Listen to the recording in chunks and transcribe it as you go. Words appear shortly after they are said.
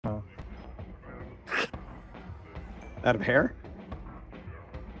Out of hair?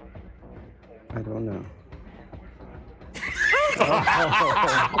 I don't know.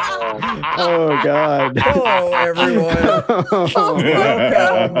 Oh God! Hello, everyone. Welcome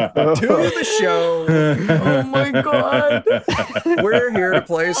to the show. Oh my God. We're here to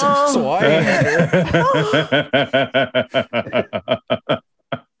play some Swihand.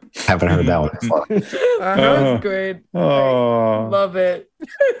 Haven't heard that one before. That was great. Oh. Love it.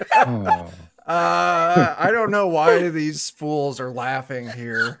 Oh. I don't know why these fools are laughing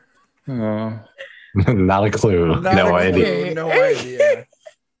here. Oh. Not a clue. Not No a idea. clue, no idea.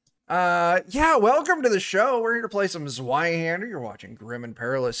 Yeah, welcome to the show. We're here to play some Zweihander. You're watching Grim and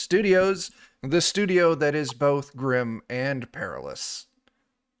Perilous Studios, the studio that is both grim and perilous.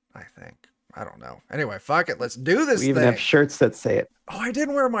 I think. I don't know. Anyway, fuck it. Let's do this We even thing. have shirts that say it. Oh, I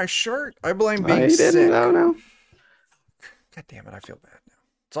didn't wear my shirt. I blame Oh, being you sick. didn't? No. God damn it, I feel bad now.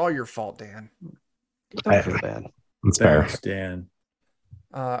 It's all your fault, Dan. Don't feel bad. It's fair. Thanks, Dan.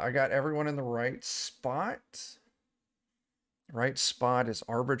 I got everyone in the right spot. Right spot is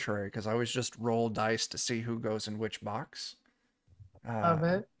arbitrary because I always just roll dice to see who goes in which box. Love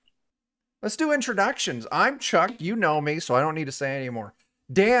it. Let's do introductions. I'm Chuck. You know me, so I don't need to say anymore.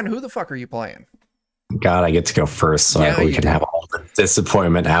 Dan, who the fuck are you playing? God, I get to go first, so Yeah, we you can do. have all the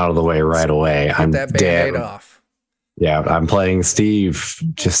disappointment out of the way right away. Get I'm that Band-Aid Dan. off. Yeah, I'm playing Steve,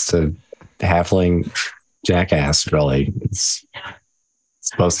 just a halfling jackass, really. It's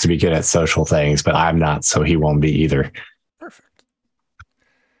supposed to be good at social things, but I'm not, so he won't be either. Perfect.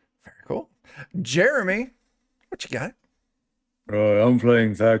 Very cool. Jeremy, what you got? Right, I'm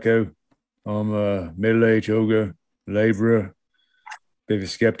playing Thaco. I'm a middle-aged ogre, laborer, bit of a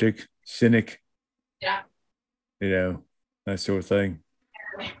skeptic, cynic. Yeah. You know, that sort of thing.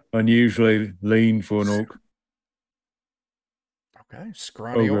 Unusually lean for an orc. Okay,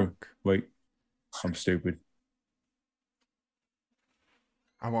 scrawny Ogre. orc. Wait, I'm stupid.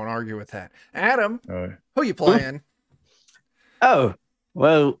 I won't argue with that. Adam, All right. who you playing? Oh,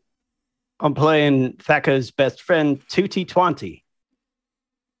 well, I'm playing Thaco's best friend, Tutti Twanti.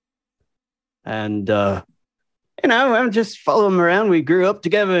 And, I'm just following him around. We grew up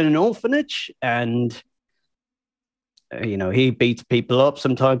together in an orphanage, and, he beats people up.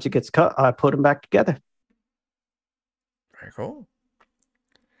 Sometimes he gets cut. I put him back together. Very cool.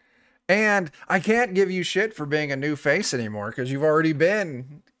 And I can't give you shit for being a new face anymore because you've already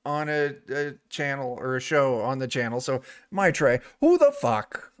been on a channel or a show on the channel. So, Maitre, who the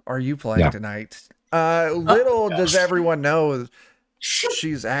fuck are you playing tonight? Little does everyone know,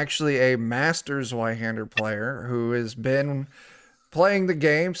 she's actually a Masters Zweihander player who has been playing the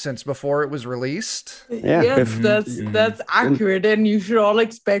game since before it was released. Yeah. Yes, that's accurate, and you should all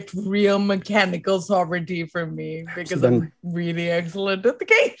expect real mechanical sovereignty from me because then- I'm really excellent at the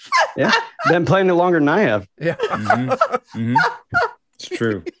game. Yeah. Been playing it longer than I have. Yeah. Mm-hmm. It's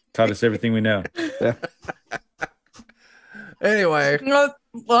true. Taught us everything we know. Anyway,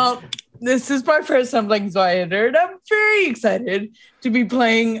 Well, this is my first time playing Zweihander, and I'm very excited to be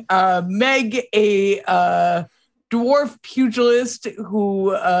playing Meg, a dwarf pugilist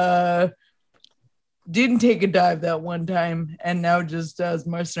who didn't take a dive that one time and now just does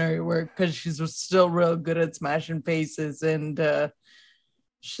mercenary work because she's still real good at smashing faces, and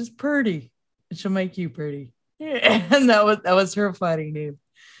she's pretty. She'll make you pretty. And that was her fighting name.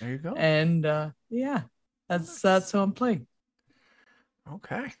 there you go. And that's who I'm playing.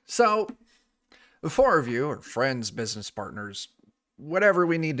 Okay. So, the four of you are friends, business partners, whatever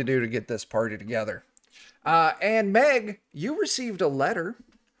we need to do to get this party together. And Meg, you received a letter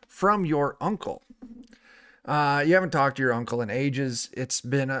from your uncle. You haven't talked to your uncle in ages. It's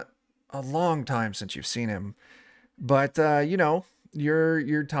been a long time since you've seen him. But,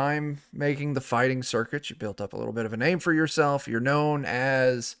 your time making the fighting circuit, you built up a little bit of a name for yourself. You're known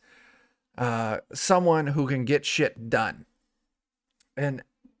as someone who can get shit done. And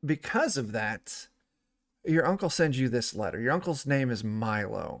because of that, your uncle sends you this letter. Your uncle's name is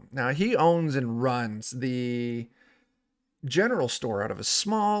Milo. Now, he owns and runs the general store out of a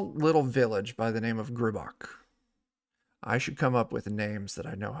small little village by the name of Gribach. I should come up with names that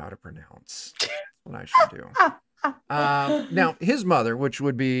I know how to pronounce. That's what I should do. Now, his mother, which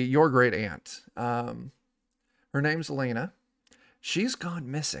would be your great aunt, her name's Lena. She's gone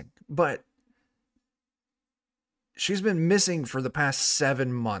missing, but she's been missing for the past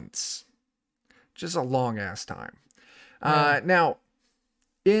 7 months. Just a long ass time. Now,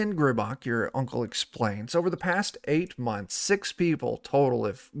 in Gribach, your uncle explains, over the past 8 months, 6 people total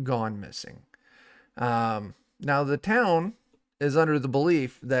have gone missing. Now, the town is under the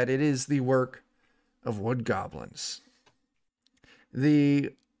belief that it is the work of wood goblins.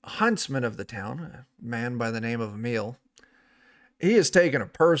 The huntsman of the town, a man by the name of Emil, he has taken a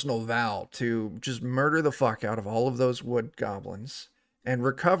personal vow to just murder the fuck out of all of those wood goblins and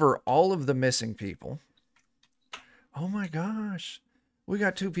recover all of the missing people. Oh my gosh. We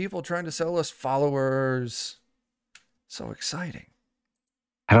got 2 people trying to sell us followers. So exciting.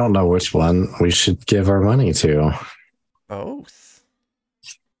 I don't know which one we should give our money to. Both.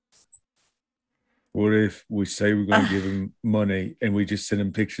 What if we say we're going to give him money and we just send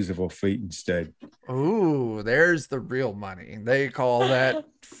him pictures of our feet instead? Ooh, there's the real money. They call that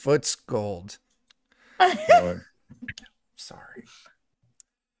foot's gold. Right. Sorry.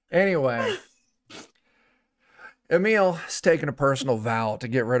 Anyway, Emil has taken a personal vow to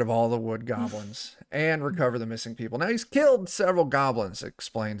get rid of all the wood goblins and recover the missing people. Now, he's killed several goblins,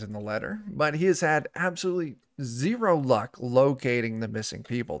 explains in the letter, but he has had absolutely zero luck locating the missing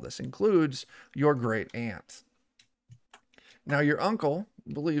people. This includes your great aunt. Now, your uncle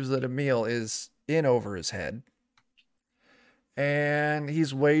believes that Emil is in over his head, and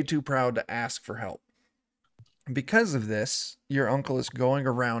he's way too proud to ask for help. Because of this, your uncle is going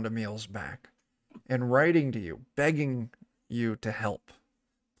around Emil's back and writing to you, begging you to help.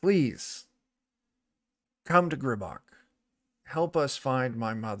 Please, come to Gribok. Help us find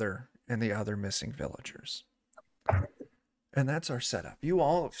my mother and the other missing villagers. And that's our setup. You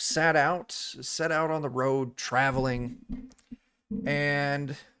all have set out on the road, traveling,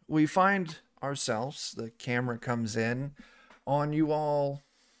 and we find ourselves, the camera comes in on you all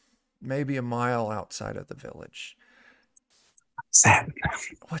maybe a mile outside of the village.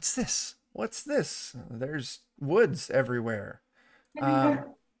 What's this? What's this? There's woods everywhere.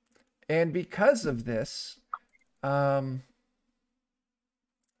 And because of this, let's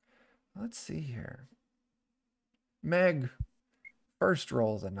see here. Meg, first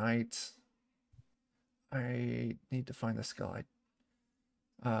roll of the night. I need to find the skill.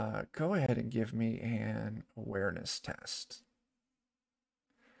 Go ahead and give me an awareness test.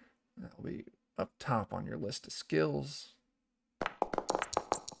 That'll be up top on your list of skills.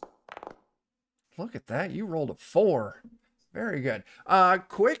 Look at that. You rolled a 4. Very good.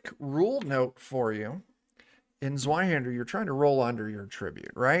 Quick rule note for you. In Zweihander, you're trying to roll under your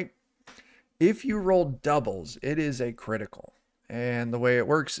tribute, right? If you roll doubles, it is a critical. And the way it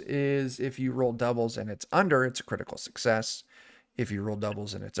works is if you roll doubles and it's under, it's a critical success. If you roll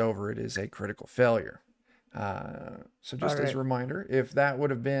doubles and it's over, it is a critical failure. So just as a reminder, if that would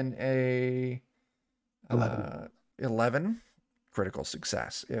have been a 11, critical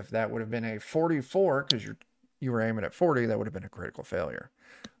success. If that would have been a 44, because you were aiming at 40, that would have been a critical failure.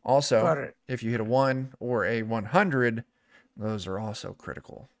 Also, if you hit a 1 or a 100, those are also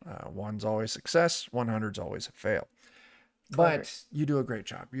critical. 1's always success, 100's always a fail. But you do a great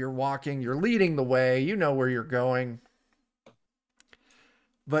job. You're walking, you're leading the way, you know where you're going.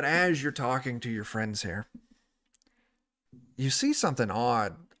 But as you're talking to your friends here, you see something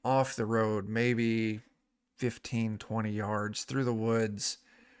odd off the road, maybe 15, 20 yards through the woods.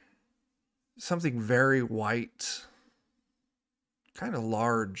 Something very white, kind of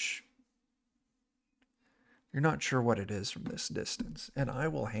large. You're not sure what it is from this distance. And I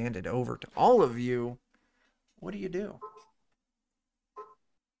will hand it over to all of you. What do you do?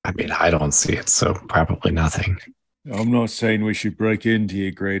 I mean, I don't see it, so probably nothing. I'm not saying we should break into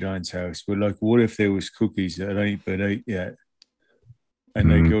your great aunt's house, but like, what if there was cookies that ain't been ate yet, and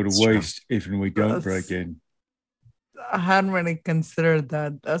they go to waste if we don't break in? I hadn't really considered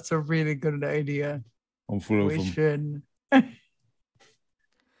that. That's a really good idea. I'm full of them. We should.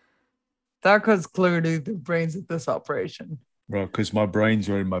 That was clearly the brains of this operation. Right, because my brains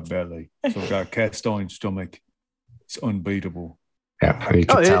are in my belly, so I've got a cast iron stomach. It's unbeatable. Yeah, you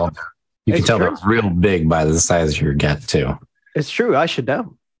can tell. You can tell they're real big by the size of your gut, too. It's true. I should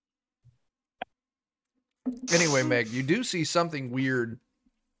know. Anyway, Meg, you do see something weird,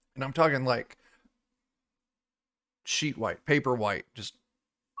 and I'm talking like sheet white, paper white, just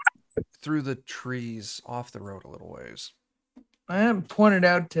through the trees off the road a little ways. I haven't pointed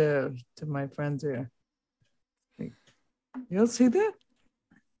out to my friends here. You'll see that?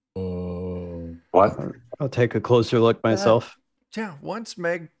 What? I'll take a closer look myself. Yeah, once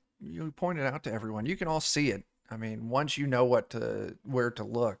Meg, you pointed out to everyone, you can all see it. I mean, once you know where to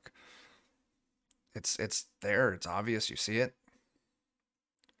look, it's there. It's obvious. You see it.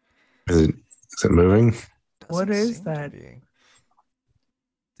 Is it moving? What is that?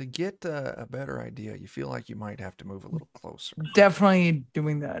 To get a better idea, you feel like you might have to move a little closer. Definitely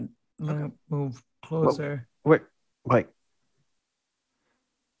doing that. Move closer. Wait.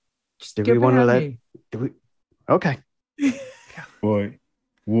 Did we want to let? Did we? Okay. Boy,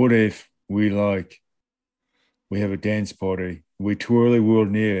 what if we like we have a dance party. We twirl a whirl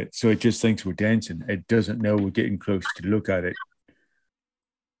near it, so it just thinks we're dancing. It doesn't know we're getting close to look at it.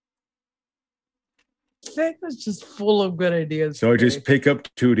 Meg was just full of good ideas. So I today. just pick up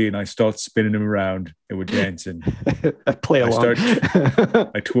Tootie and I start spinning him around and we're dancing. I play along.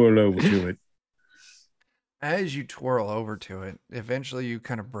 I twirl over to it. As you twirl over to it, eventually you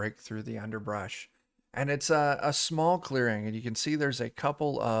kind of break through the underbrush. And it's a small clearing, and you can see there's a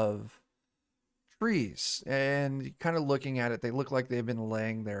couple of trees. And kind of looking at it, they look like they've been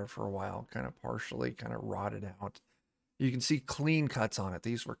laying there for a while, kind of partially kind of rotted out. You can see clean cuts on it.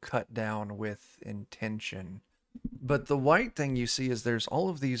 These were cut down with intention. But the white thing you see is there's all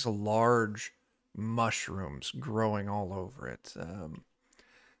of these large mushrooms growing all over it.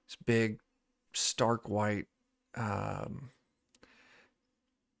 It's big, stark white.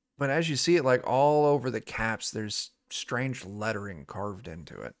 But as you see it, like all over the caps, there's strange lettering carved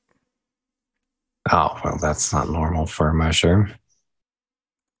into it. Oh, well, that's not normal for a mushroom.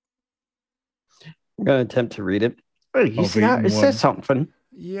 I'm going to attempt to read it. Oh, you I'll see be how it one. says something.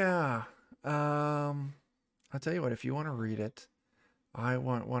 Yeah. I'll tell you what, if you want to read it, I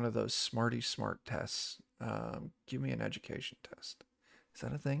want one of those smarty smart tests. Give me an education test. Is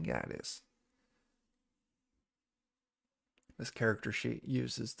that a thing? Yeah, it is. This character sheet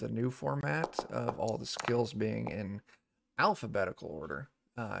uses the new format of all the skills being in alphabetical order.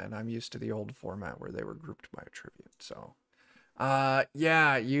 And I'm used to the old format where they were grouped by attribute. So,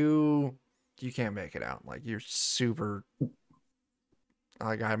 yeah, you can't make it out. Like, you're super...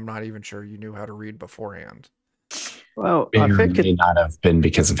 Like, I'm not even sure you knew how to read beforehand. Well, May I or think may it. not have been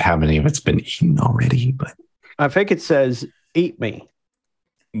because of how many of it's been eaten already, but I think it says "eat me."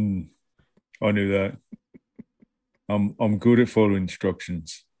 I knew that. I'm good at following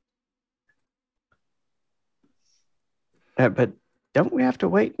instructions. But don't we have to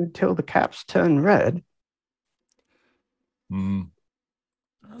wait until the caps turn red?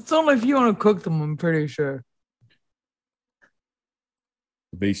 It's only if you want to cook them, I'm pretty sure.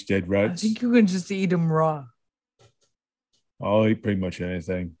 The beast dead I rats. think you can just eat them raw. I'll eat pretty much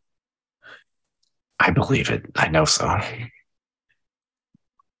anything. I believe it. I know so.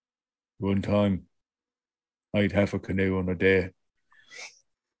 One time, I ate half a canoe on a day.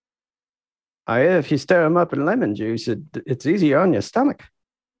 If you stir them up in lemon juice, it's easier on your stomach.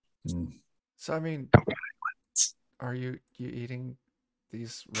 So, I mean, are you eating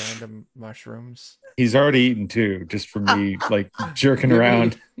these random mushrooms? He's already eaten two, just from me, like, jerking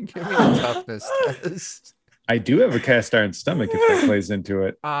around. Give me a toughness test. I do have a cast iron stomach if that plays into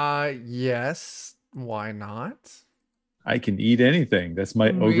it. Yes. Why not? I can eat anything. That's my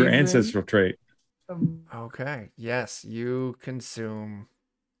ogre Amazing. ancestral trait. Okay. Yes, you consume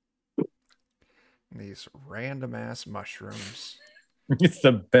these random ass mushrooms It's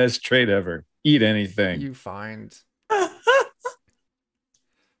the best trait ever. Eat anything. you find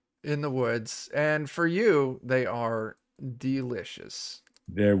in the woods. And for you, they are delicious.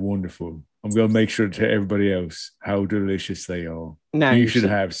 They're wonderful. I'm going to make sure to tell everybody else how delicious they are. Now You should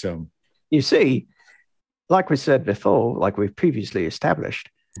have some. You see, like we said before, like we've previously established,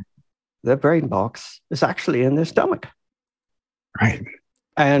 the brain box is actually in their stomach, Right.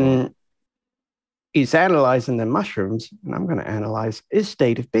 and he's analyzing the mushrooms, and I'm going to analyze his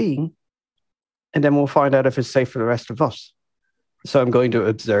state of being, and then we'll find out if it's safe for the rest of us. So I'm going to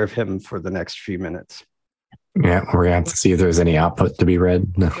observe him for the next few minutes. Yeah, we're gonna have to see if there's any output to be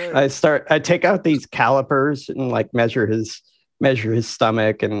read. No. I take out these calipers and like measure his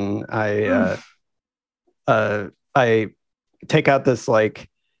stomach, and I take out this like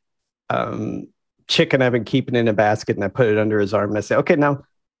chicken I've been keeping in a basket, and I put it under his arm, and I say, okay, now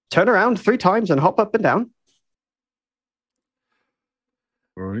turn around 3 times and hop up and down.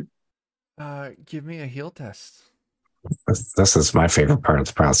 All right. Give me a heal test. This is my favorite part of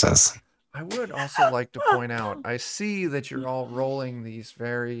the process. I would also like to point out, I see that you're all rolling these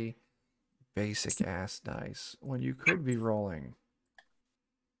very basic ass dice when you could be rolling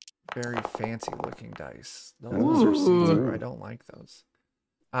very fancy looking dice. Those are see-through. I don't like those.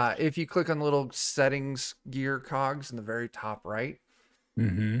 If you click on the little settings gear cogs in the very top right,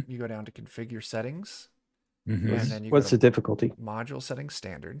 Mm-hmm. you go down to configure settings. Mm-hmm. And then you What's go the to difficulty? module settings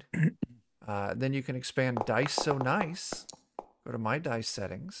standard. Then you can expand dice so nice. Go to my dice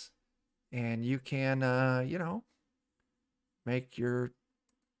settings. And you can, make your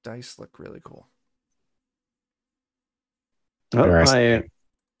dice look really cool. Oh, Interesting.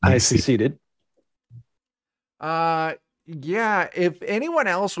 I see. succeeded. Yeah, if anyone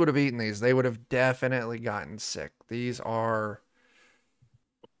else would have eaten these, they would have definitely gotten sick. These are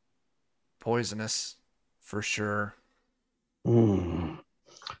poisonous for sure. Well,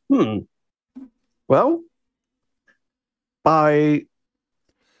 by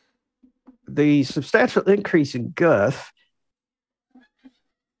the substantial increase in girth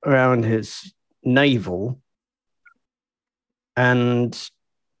around his navel and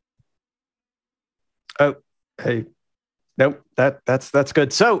hey, nope, that's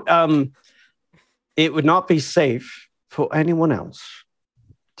good. So it would not be safe for anyone else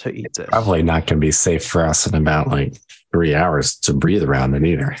to eat this. Probably not going to be safe for us in about like 3 hours to breathe around it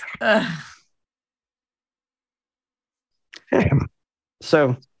either.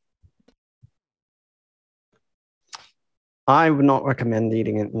 So I would not recommend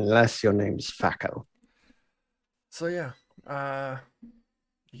eating it unless your name's Faco. So yeah.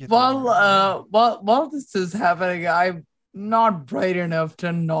 While this is happening, I'm not bright enough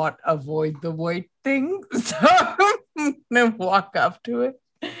to not avoid the white thing. So I'm gonna walk up to it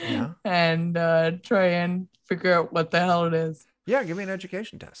and try and figure out what the hell it is. Yeah, give me an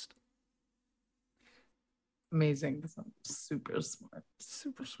education test. Amazing. I'm super smart.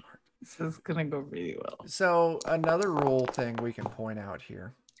 Super smart. This is gonna go really well. So another rule thing we can point out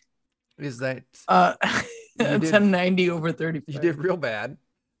here is that it's a 90 over 35. You did real bad.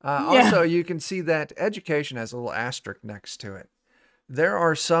 Also, you can see that education has a little asterisk next to it. There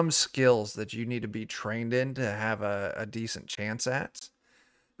are some skills that you need to be trained in to have a decent chance at.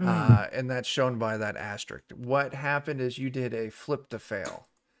 And that's shown by that asterisk. What happened is you did a flip to fail.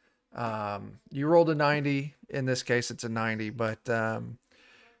 You rolled a 90. In this case, it's a 90. But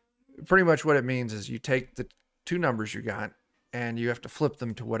pretty much what it means is you take the two numbers you got and you have to flip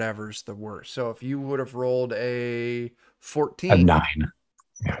them to whatever's the worst. So if you would have rolled a 14. A 9.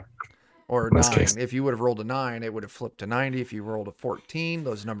 Yeah. Or a 9. If you would have rolled a 9, it would have flipped to 90. If you rolled a 14,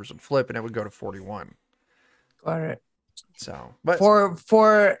 those numbers would flip and it would go to 41. Got it. So, but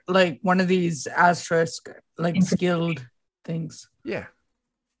for like one of these asterisk, like skilled things. Yeah.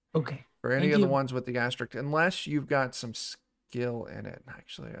 Okay. For any of the ones with the asterisk, unless you've got some skill in it.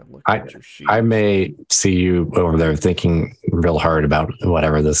 Actually, I looked at your sheet. I may see you over there thinking real hard about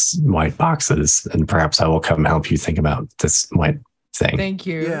whatever this white box is, and perhaps I will come help you think about this white thing. Thank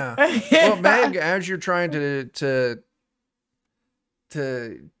you. Yeah. Well, Meg, as you're trying to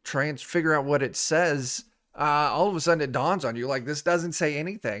try and figure out what it says, all of a sudden it dawns on you like this doesn't say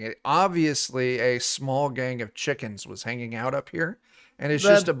anything. Obviously, a small gang of chickens was hanging out up here, and it's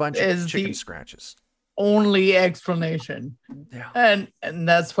just a bunch of chicken scratches. Only explanation. Yeah. And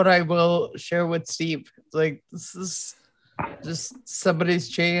that's what I will share with Steve. It's like, this is just somebody's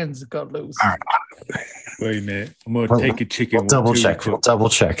chains got loose. Wait a minute. I'm going to take a chicken. We'll double check.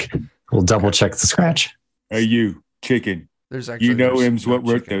 We'll double check the scratch. Hey, you, chicken. There's actually, you know him's what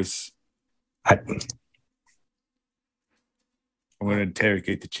wrote this. I'm going to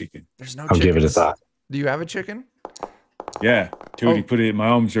interrogate the chicken. There's no I'll give it a thought. Do you have a chicken? Yeah. Tony put it in my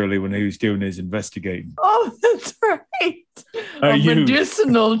arms early when he was doing his investigating. Oh, that's right. A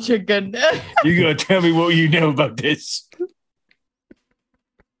medicinal chicken. You got to tell me what you know about this.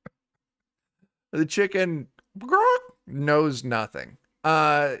 The chicken knows nothing.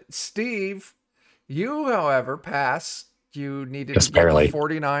 Steve, you, however, passed. You needed to get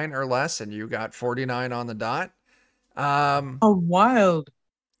 49 or less, and you got 49 on the dot. Wild.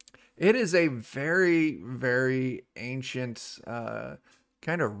 It is a very, very ancient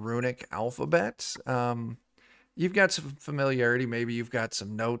kind of runic alphabet. You've got some familiarity. Maybe you've got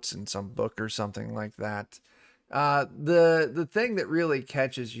some notes in some book or something like that. The thing that really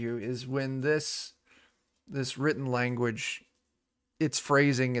catches you is when this written language, its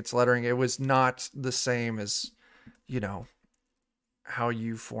phrasing, its lettering, it was not the same as, how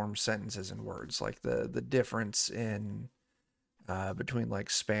you form sentences and words, like the difference in between like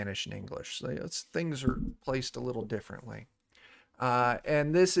Spanish and English. So things are placed a little differently.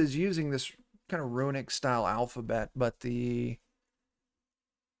 And this is using this kind of runic style alphabet, but it's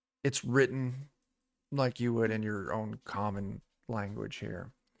written like you would in your own common language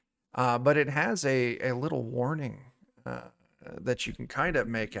here. But it has a little warning that you can kind of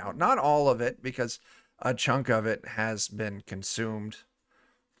make out. Not all of it, because a chunk of it has been consumed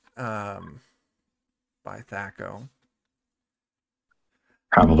by Thaco.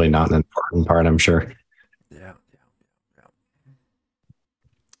 Probably not an important part, I'm sure. Yeah.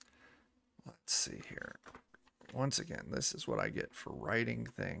 Let's see here. Once again, this is what I get for writing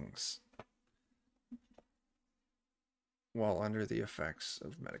things while under the effects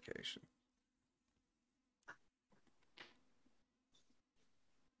of medication.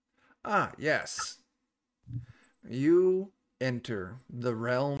 Ah, yes. You enter the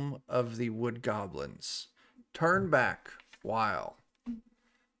realm of the wood goblins. Turn back while,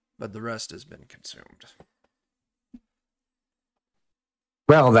 but the rest has been consumed.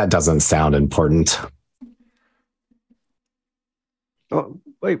 Well, that doesn't sound important. Oh,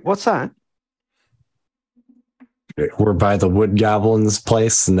 wait, what's that? We're by the wood goblins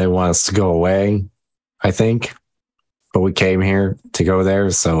place and they want us to go away, I think. But we came here to go there,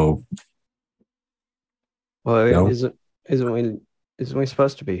 so Well, No. isn't we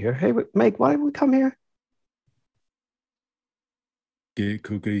supposed to be here? Hey, Meg, why did we come here? Get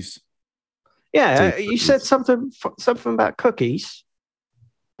cookies. Yeah, Take you said cookies. something about cookies.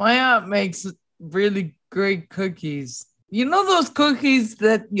 My aunt makes really great cookies. You know those cookies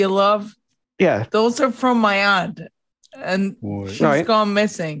that you love? Yeah. Those are from my aunt, and What? she's Right. gone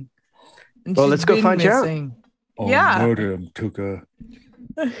missing. And Well, she's let's go been find you out. missing. I'll Yeah. murder him, Tuka.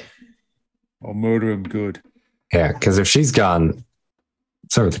 I'll murder him good. yeah, because if she's gone,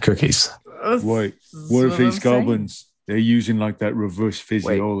 so are the cookies. Wait, what if these goblins, they're using like that reverse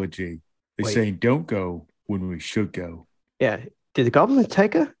physiology? They're Wait. saying don't go when we should go. Yeah. Did the goblin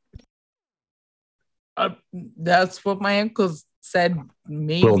take her? That's what my uncle said.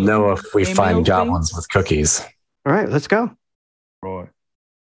 Maybe We'll know if we Maybe find they'll goblins think- with cookies. All right, let's go. Right.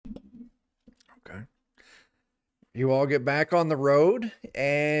 Okay. You all get back on the road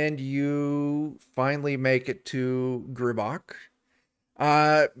and you finally make it to Gribach.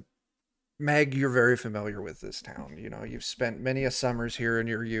 Meg, you're very familiar with this town. You know, you've spent many a summers here in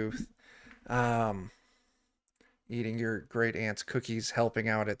your youth. Eating your great aunt's cookies, helping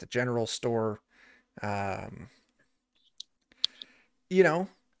out at the general store. You know,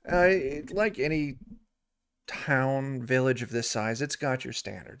 like any town, village of this size, it's got your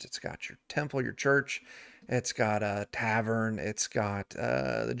standards. It's got your temple, your church. It's got a tavern. It's got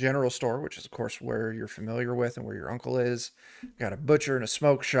the general store, which is, of course, where you're familiar with and where your uncle is. Got a butcher and a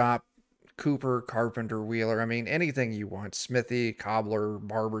smoke shop, cooper, carpenter, wheeler. I mean, anything you want. Smithy, cobbler,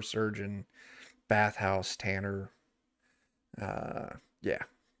 barber, surgeon, bathhouse, tanner. Yeah,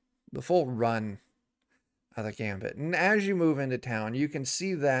 the full run of the gambit. And as you move into town, you can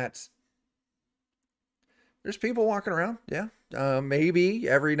see that there's people walking around. Yeah. Maybe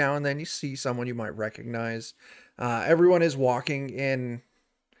every now and then you see someone you might recognize. Everyone is walking in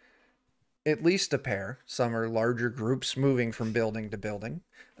at least a pair. Some are larger groups moving from building to building.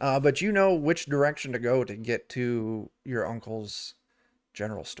 But you know which direction to go to get to your uncle's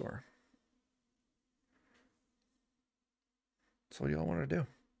general store. So what do y'all want to do?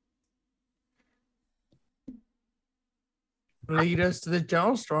 Lead us to the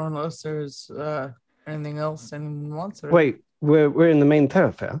general store unless there's anything else anyone wants. Or... Wait, we're in the main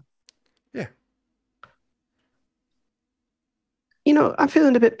thoroughfare. Yeah. You know, I'm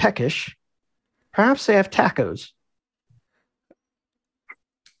feeling a bit peckish. Perhaps they have tacos.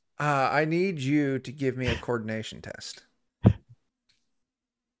 I need you to give me a coordination test.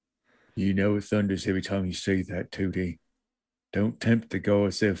 You know it thunders every time you say that, Tootie. Don't tempt the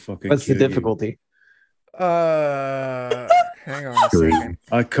gods, they'll fucking What's the kill you. difficulty? Hang on a second.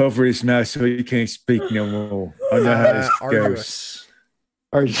 I cover his mouth so he can't speak no more. I know how this goes. Arduous.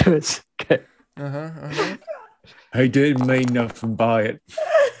 Arduous. Okay. I didn't mean nothing by it.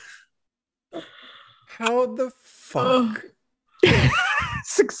 How the fuck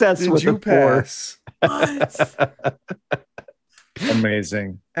Success did with you a 4. pass? What?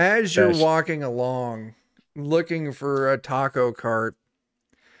 Amazing. As you're Best. walking along, looking for a taco cart,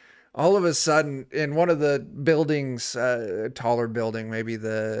 all of a sudden, in one of the buildings, taller building, maybe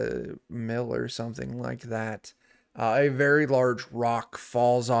the mill or something like that, a very large rock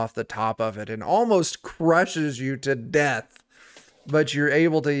falls off the top of it and almost crushes you to death. But you're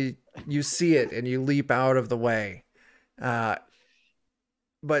able to, you see it and you leap out of the way.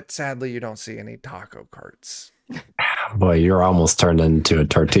 But sadly, you don't see any taco carts. Boy, you're almost turned into a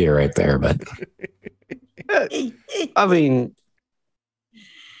tortilla right there, but I mean,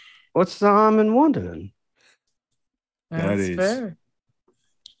 what's the harm in wondering? That That's is- fair.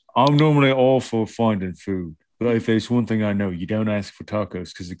 I'm normally all for finding food. But if there's one thing I know, you don't ask for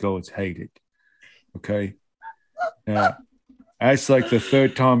tacos because the gods hate it. Okay? Now, that's like the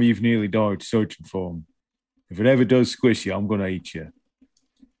third time you've nearly died searching for them. If it ever does squish you, I'm going to eat you.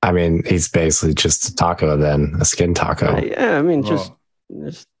 I mean, he's basically just a taco then, a skin taco. Yeah, I mean, Right.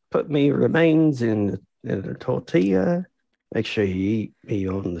 just put me remains in a tortilla. Make sure you eat me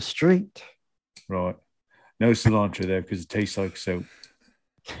on the street. Right. No cilantro there because it tastes like soap.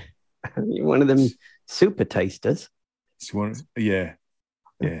 You're one of them super tasters. It's one, yeah.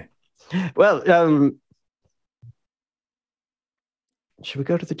 Yeah. Well, should we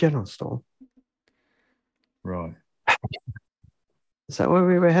go to the general store? Right. Is that where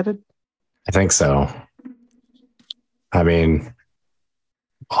we were headed? I think so. I mean,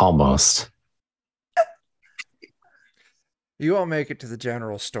 almost. You all make it to the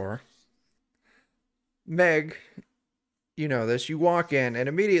general store. Meg, you know this. You walk in, and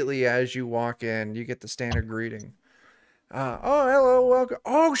immediately as you walk in, you get the standard greeting. Oh, hello, welcome.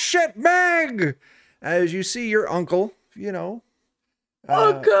 Oh, shit, Meg! As you see your uncle, you know.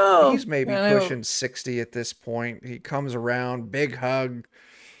 Uncle! He's maybe I know. pushing 60 at this point. He comes around, big hug.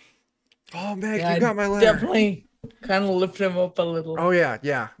 Oh, Meg, Yeah, you got my letter. definitely kind of lift him up a little. Oh,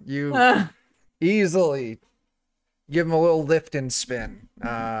 yeah. You Ah, easily give him a little lift and spin.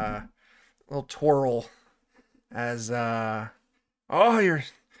 Little twirl as, oh, you're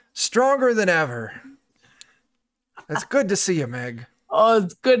stronger than ever. It's good to see you, Meg. oh,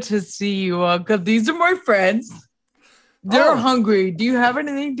 it's good to see you, Uncle. These are my friends. They're Oh. hungry. Do you have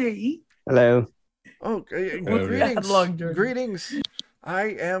anything to eat? Hello. Oh, Well, greetings. long journey. Greetings. I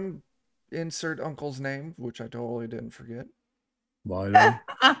am insert uncle's name, which I totally didn't forget. Milo.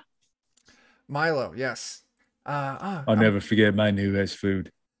 Milo, yes. I'll never forget my new best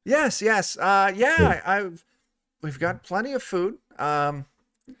food. Yes. Yeah, we've got plenty of food.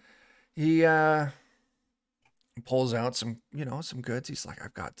 He pulls out some goods. He's like,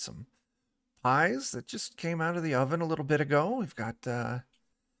 I've got some pies that just came out of the oven a little bit ago. We've got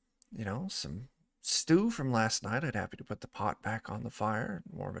some stew from last night. I'd happy to put the pot back on the fire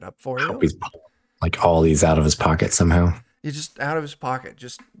and warm it up for you. He's pulling, like all these out of his pocket somehow. He just out of his pocket,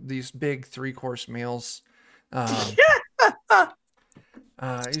 just these big 3-course meals. He's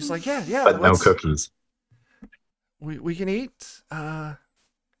like, yeah, But no cookies. we can eat.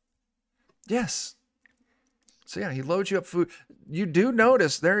 Yes. So yeah, he loads you up food. You do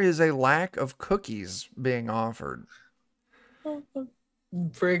notice there is a lack of cookies being offered.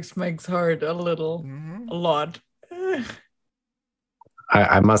 Breaks Meg's heart a little, Mhm. a lot.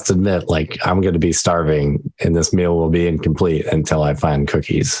 I must admit, like, I'm going to be starving and this meal will be incomplete until I find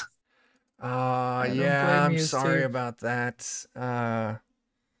cookies. don't Yeah, blame I'm you, sorry Steve. about that.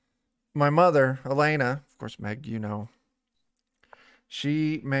 My mother, Elena, of course, Meg, you know,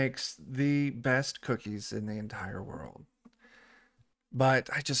 she makes the best cookies in the entire world. But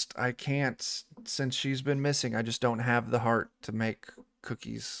I can't, since she's been missing, I just don't have the heart to make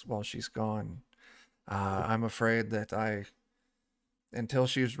cookies while she's gone. I'm afraid that until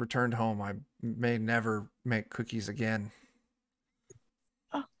she's returned home, I may never make cookies again.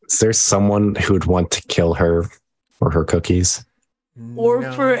 Is there someone who would want to kill her for her cookies? Or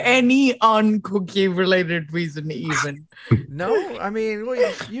No. for any uncookie related reason, even. No, I mean,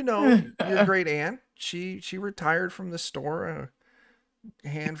 well, you know, your great aunt, she retired from the store a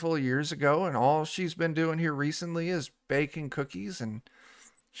handful of years ago, and all she's been doing here recently is baking cookies, and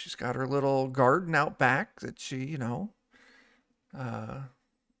she's got her little garden out back that she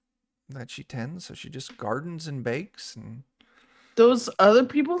tends, so she just gardens and bakes. And Those other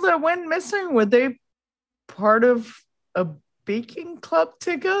people that went missing, were they part of a baking club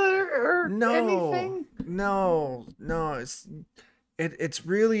together or anything? No, it's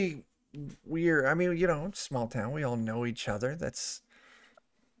really weird. I mean, it's a small town, we all know each other. That's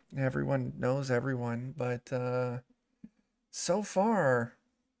everyone knows everyone, but so far,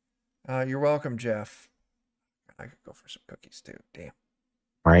 you're welcome, Jeff. I could go for some cookies too. Damn.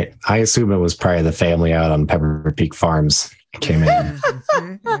 Right. I assume it was probably the family out on Pepper Peak Farms came in.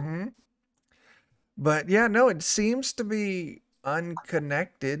 Mhm. But yeah, no, it seems to be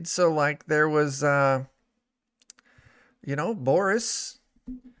unconnected. So like there was Boris,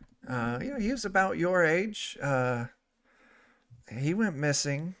 he was about your age. He went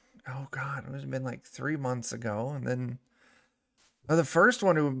missing. Oh God, it was been like 3 months ago. And then the first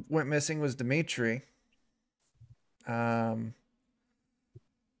one who went missing was Dimitri.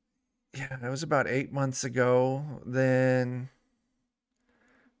 Yeah, that was about 8 months ago. Then,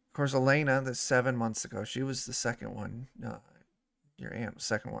 of course, Elena, that's 7 months ago. She was the second one. Your aunt was the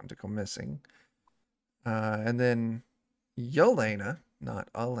second one to go missing. And then Yelena, not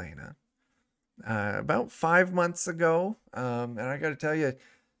Elena, about 5 months ago. And I got to tell you,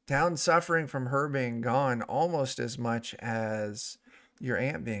 town's suffering from her being gone almost as much as your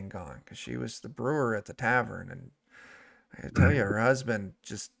aunt being gone, because she was the brewer at the tavern. And I got to tell you, her husband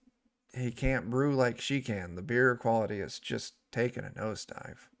he can't brew like she can. The beer quality is just taking a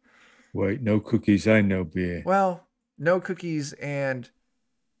nosedive. Wait, no cookies, I know beer. Well, no cookies and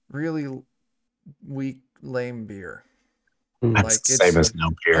really weak, lame beer. That's Like, the same it's as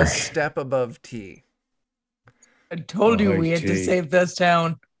no beer. A step above tea. I told you I we had to tea. save this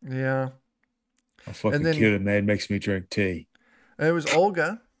town. Yeah. I'll fucking then- kill a man makes me drink tea. It was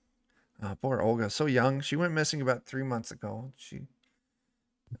Olga. Poor Olga, so young. She went missing about 3 months ago.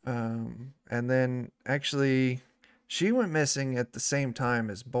 And then actually she went missing at the same time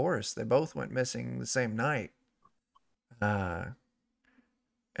as Boris. They both went missing the same night. And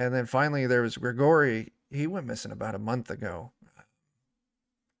then finally there was Grigori. he went missing about a month ago.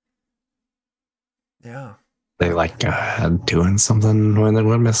 Yeah. They like doing something when they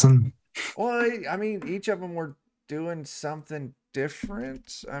went missing. Well, I mean, each of them were doing something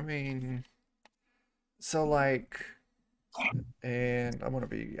different. I mean, so like, and I'm gonna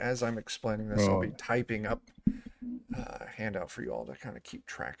be, as I'm explaining this, I'll be Right. typing up a handout for you all to kind of keep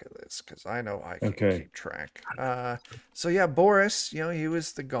track of this, because I know I can't Okay. keep track. So yeah, Boris, you know, he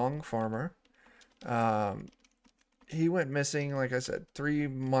was the gong farmer. He went missing, like I said, 3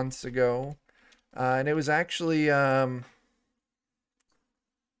 months ago, and it was actually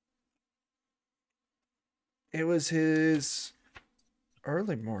it was his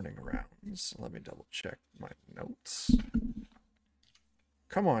early morning rounds. Let me double check my notes.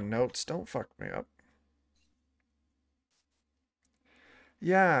 Come on, notes, don't fuck me up.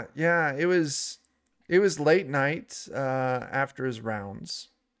 Yeah, it was late night after his rounds.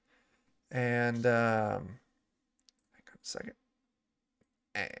 And hang on a second.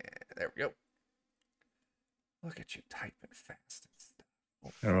 And there we go. Look at you typing fast and stuff.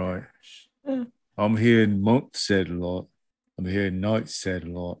 Oh my All right. gosh. I'm hearing month said a lot. I'm hearing night said a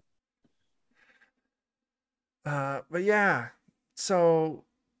lot. But yeah, so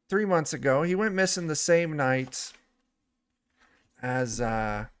 3 months ago, he went missing the same night as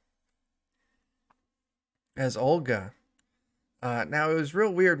Olga. Now it was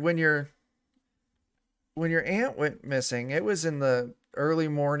real weird when your aunt went missing. It was in the early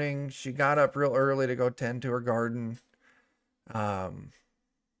morning. She got up real early to go tend to her garden.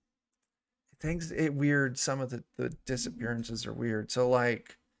 Weird. Some of the disappearances are weird. So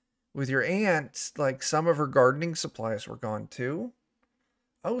like with your aunt, like some of her gardening supplies were gone too.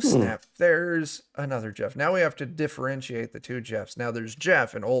 Oh snap! There's another Jeff. Now we have to differentiate the two Jeffs. Now there's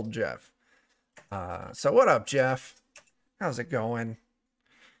Jeff and old Jeff. So what up, Jeff? How's it going?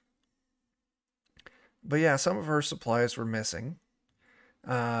 But yeah, some of her supplies were missing.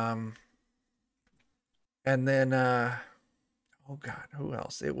 And then oh god, who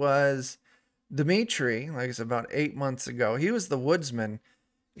else? It was Dimitri, like I said, about 8 months ago. He was the woodsman.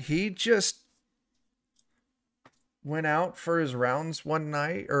 He just went out for his rounds one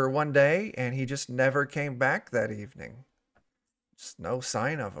day, and he just never came back that evening. Just no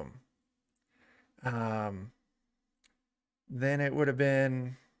sign of him. Then it would have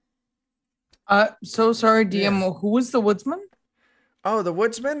been So sorry, Yeah. DM. Who was the woodsman? the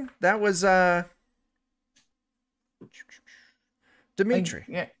woodsman. That was Dimitri.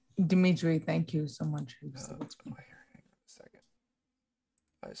 Yeah, Dimitri. Thank you so much. Hang on a second.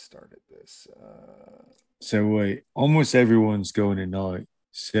 I started this. So wait, almost everyone's going tonight,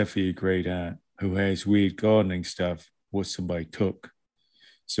 except for your great aunt, who has weird gardening stuff what somebody took.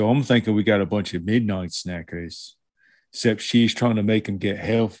 So I'm thinking we got a bunch of midnight snackers, except she's trying to make them get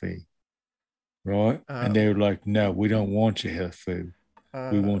healthy, right? And they were like, "No, we don't want your health food.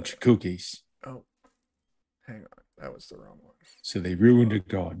 We want your cookies." Oh, hang on. That was the wrong one. So they ruined the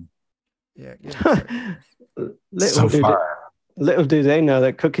garden. Yeah. Give me a second. Little do they know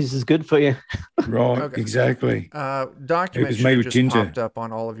that cookies is good for you. Right, Okay. exactly. Document It was should made have with just ginger. popped up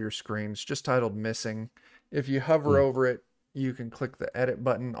on all of your screens, just titled "Missing." If you hover over it, you can click the edit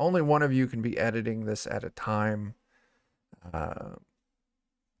button. Only one of you can be editing this at a time. But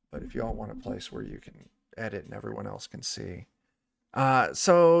if you all want a place where you can edit and everyone else can see.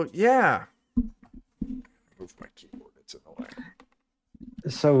 So yeah. Move my keyboard, it's in the way.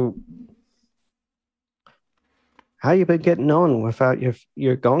 So, how you been getting on without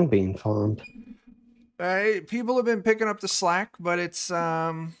your gong being farmed? People have been picking up the slack, but it's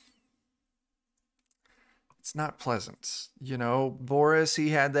not pleasant. You know, Boris, he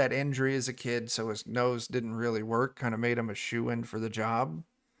had that injury as a kid, so his nose didn't really work, kind of made him a shoe-in for the job.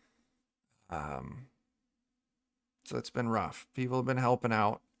 So it's been rough. People have been helping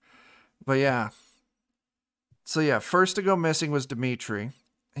out. But yeah. So yeah, first to go missing was Dimitri.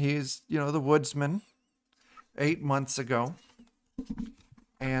 He's, the woodsman 8 months ago.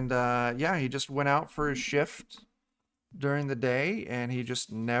 And he just went out for his shift during the day and he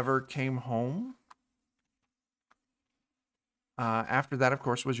just never came home. After that, of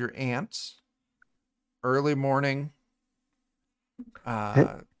course, was your aunt. Early morning.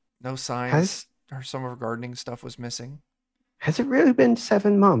 No signs. Some of her gardening stuff was missing. Has it really been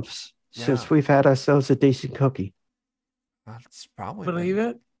 7 months since we've had ourselves a decent cookie? That's probably Believe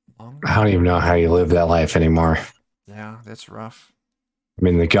it. longer. I don't even know how you live that life anymore. Yeah, that's rough. I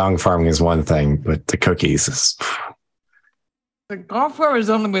mean, the gong farming is one thing, but the cookies is. The golf farm has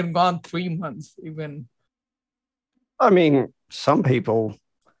only been gone 3 months, even. I mean, some people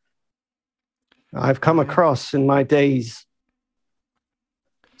I've come across in my days.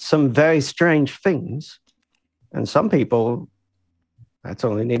 some very strange things. And some people, that's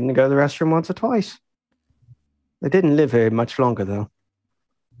only needing to go to the restroom once or twice. They didn't live very much longer, though.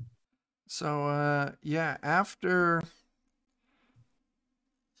 So, yeah, after...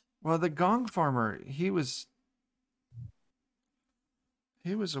 Well, the Gong Farmer, he was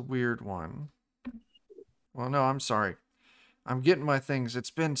a weird one. Well, no, I'm sorry. I'm getting my things.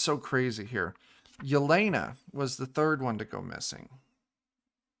 It's been so crazy here. Yelena was the third one to go missing.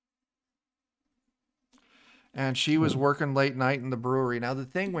 And she was working late night in the brewery. Now, the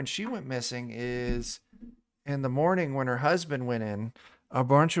thing when she went missing is in the morning when her husband went in, a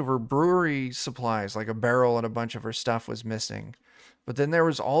bunch of her brewery supplies, like a barrel and a bunch of her stuff was missing. But then there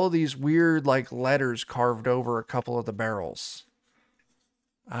was all of these weird, like, letters carved over a couple of the barrels.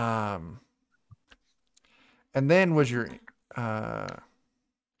 And then was your...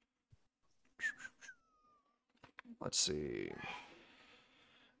 let's see.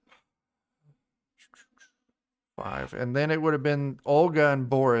 5. And then it would have been Olga and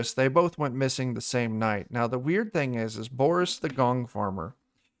Boris. They both went missing the same night. Now, the weird thing is Boris the Gong Farmer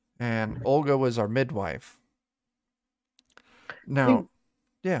and Olga was our midwife. Now,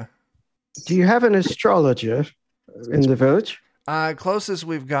 yeah. Do you have an astrologer in the village? Closest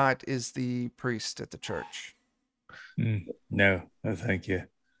we've got is the priest at the church. No, thank you.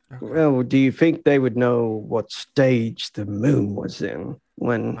 Okay. Well, do you think they would know what stage the moon was in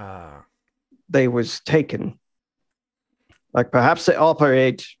when they was taken? Like perhaps they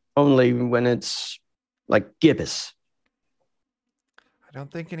operate only when it's like gibbous. I don't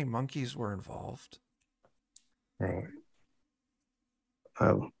think any monkeys were involved. Right.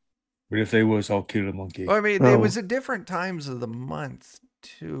 Oh. But if they was, I'll kill a monkey. Well, I mean, it was at different times of the month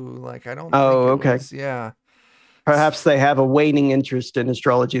too. Like I don't. think it was, yeah. Perhaps they have a waning interest in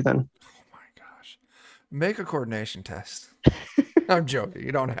astrology then. Oh my gosh. Make a coordination test. I'm joking.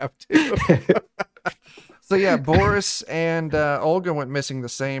 You don't have to. So yeah, Boris and Olga went missing the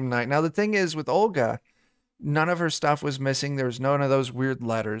same night. Now the thing is with Olga, none of her stuff was missing. There was none of those weird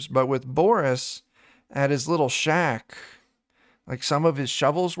letters. But with Boris, at his little shack, like some of his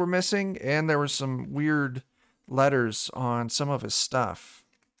shovels were missing and there were some weird letters on some of his stuff.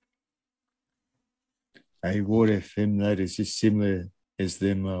 Hey, what if them letters is similar as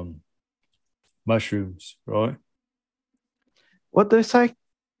them mushrooms, right? What they say?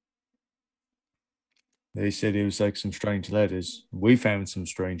 They said it was like some strange letters. We found some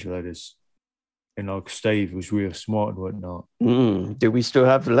strange letters. And like Steve was real smart and whatnot. Do we still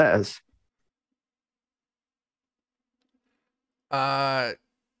have the letters? I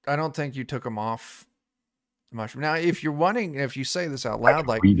don't think you took them off the mushroom. Now, if you're wanting, if you say this out loud,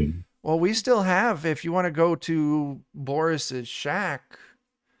 like, well, we still have, if you want to go to Boris's shack,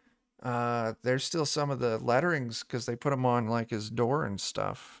 there's still some of the letterings because they put them on like his door and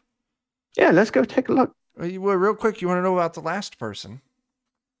stuff. Yeah, let's go take a look. Well, real quick, you want to know about the last person?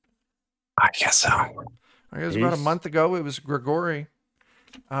 I guess so. It was about a month ago. It was Grigori.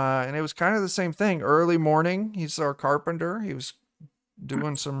 And it was kind of the same thing. Early morning, he's our carpenter. He was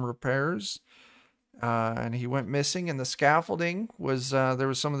doing some repairs. And he went missing. And the scaffolding was, there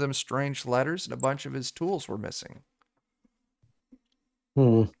was some of them strange letters and a bunch of his tools were missing.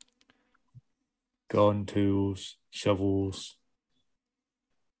 Garden tools, shovels.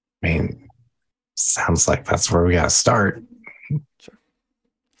 I mean, sounds like that's where we got to start. Sure.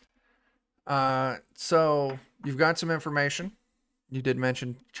 So you've got some information. You did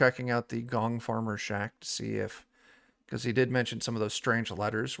mention checking out the Gong Farmer shack to see if, because he did mention some of those strange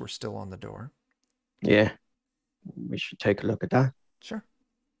letters were still on the door. Yeah, we should take a look at that. Sure.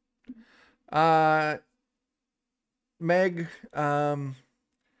 Meg,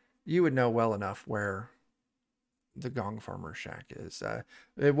 you would know well enough where the Gong Farmer shack is.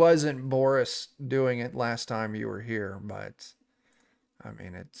 It wasn't Boris doing it last time you were here, but I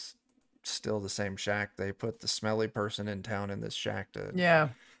mean, it's still the same shack. They put the smelly person in town in this shack to... Yeah.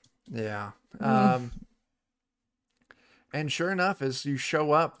 And sure enough, as you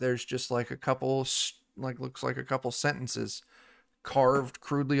show up, there's just like a couple, looks like a couple sentences carved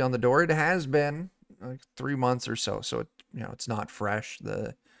crudely on the door. It has been like 3 months or so. So, it's not fresh.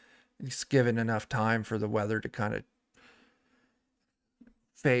 It's given enough time for the weather to kind of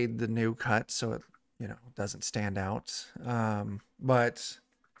fade the new cut so it, doesn't stand out. But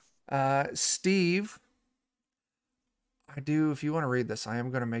Steve, if you want to read this, I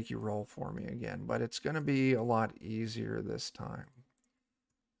am going to make you roll for me again, but it's going to be a lot easier this time.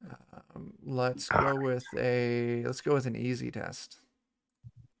 Let's go with an easy test.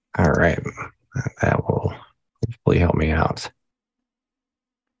 All right. That will hopefully help me out.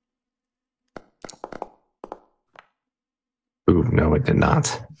 Ooh, no, it did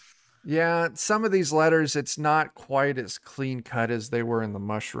not. Yeah, some of these letters, it's not quite as clean cut as they were in the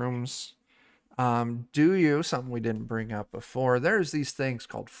mushrooms. Something we didn't bring up before, there's these things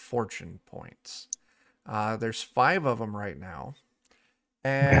called fortune points. There's 5 of them right now.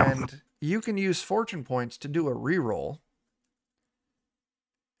 And you can use fortune points to do a reroll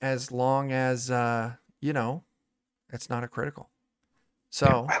as long as, it's not a critical.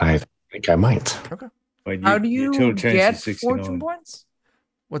 So I think I might. Okay. When How do you total chance get is 69. fortune points?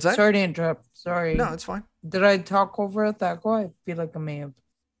 What's that? Sorry to interrupt. Sorry. No, it's fine. Did I talk over it that go? I feel like I may have.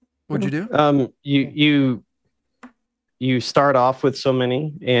 What'd you do? You start off with so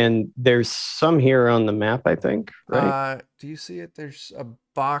many, and there's some here on the map, I think, right? Do you see it? There's a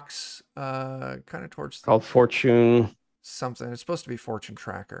box kind of towards Called Fortune. something. It's supposed to be fortune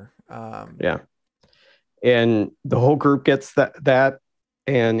tracker. Yeah. And the whole group gets that,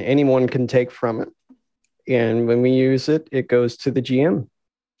 and anyone can take from it. And when we use it, it goes to the GM.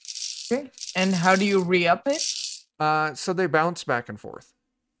 Okay. And how do you re-up it? So they bounce back and forth.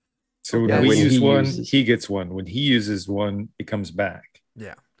 So when Yeah, we when use he one, uses- he gets one. When he uses one, it comes back.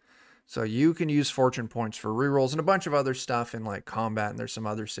 Yeah. So you can use fortune points for rerolls and a bunch of other stuff in like combat, and there's some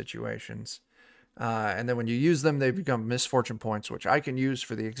other situations. And then when you use them, they become misfortune points, which I can use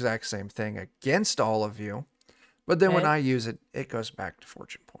for the exact same thing against all of you. But then when Okay. I use it, it goes back to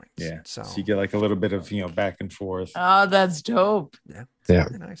fortune points. Yeah. So, So you get like a little bit of back and forth. Oh, that's dope. yeah. Yeah.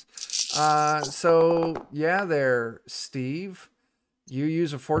 Very nice. There, Steve. You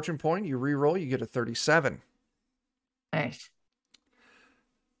use a fortune point, you re-roll, you get a 37. Nice.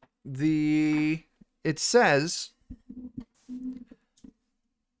 It says,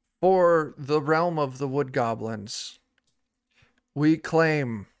 for the realm of the wood goblins, we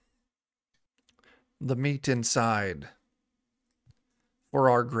claim the meat inside for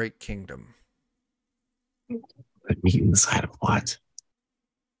our great kingdom. The meat inside of what?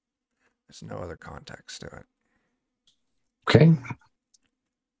 There's no other context to it. Okay.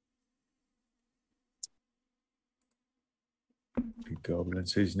 Goblin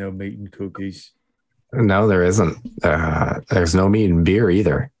says no meat and cookies. No, there isn't. There's no meat and beer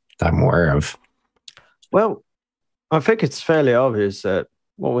either that I'm aware of. Well, I think it's fairly obvious that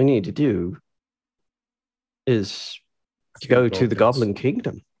what we need to do is to go to the Goblin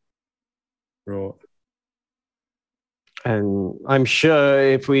Kingdom. Right. And I'm sure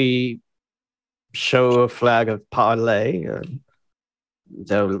if we show a flag of parley,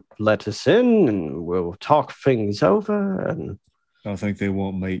 they'll let us in and we'll talk things over. And I think they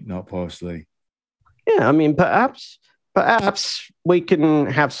want meat, not parsley. yeah, I mean, perhaps we can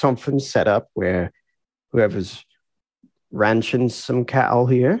have something set up where whoever's ranching some cattle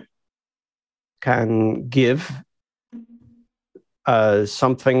here can give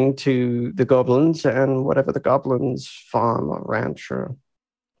something to the goblins, and whatever the goblins farm or ranch or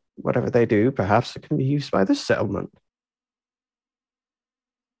whatever they do, perhaps it can be used by the settlement.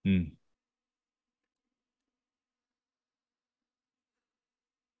 Hmm.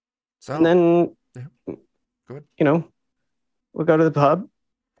 So And then, yeah. Good. We'll go to the pub,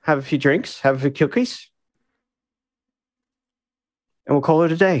 have a few drinks, have a few cookies, and we'll call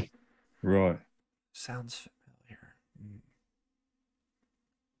it a day. Right. sounds familiar.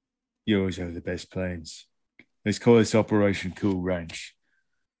 You always have the best plans. Let's call this Operation Cool Ranch.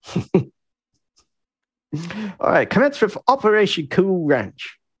 All right, commence with Operation Cool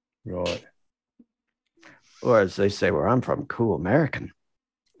Ranch. Right. Or as they say where I'm from, Cool American.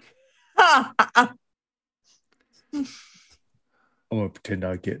 I'm going to pretend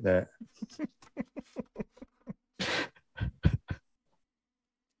I get that.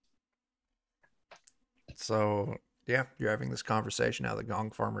 So yeah, you're having this conversation out of the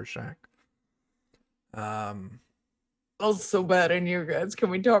Gong Farmer's Shack. Smells so bad in here, guys. Can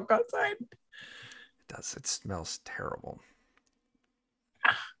we talk outside? It smells terrible.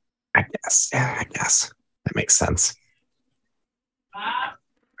 I guess. Yeah, I guess. That makes sense.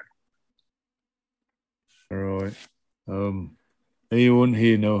 All right. Anyone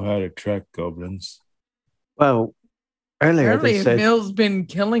here know how to track goblins? Well, earlier Apparently, they said Mill's been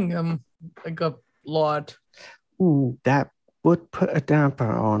killing them like a lot. that would put a damper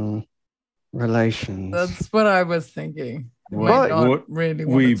on relations. That's what I was thinking. They Well, might not what really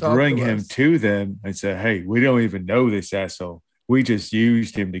wanna we talk bring to him us. to them and say, hey, we don't even know this asshole. We just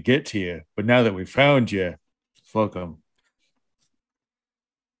used him to get to you. But now that we found you, fuck him.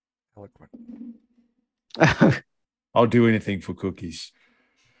 Eloquent. I'll do anything for cookies.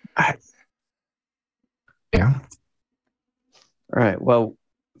 Yeah. Right. Well,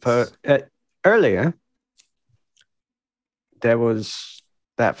 earlier there was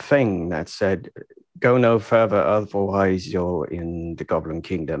that thing that said, "Go no further, otherwise you're in the Goblin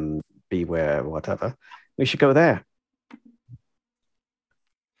Kingdom. Beware, whatever. We should go there.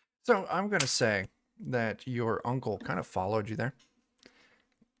 So I'm going to say that your uncle kind of followed you there.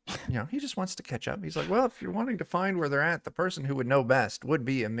 You know, he just wants to catch up. He's like, well, if you're wanting to find where they're at, the person who would know best would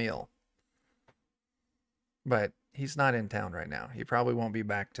be Emil. But he's not in town right now. He probably won't be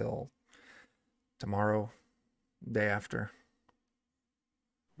back till tomorrow, day after.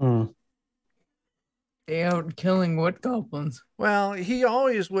 They out killing wood goblins. Well, he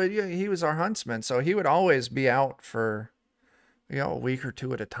always would. He was our huntsman, so he would always be out for, a week or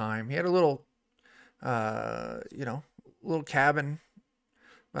two at a time. He had a little, little cabin,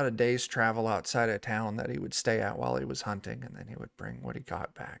 about a day's travel outside of town that he would stay at while he was hunting, and then he would bring what he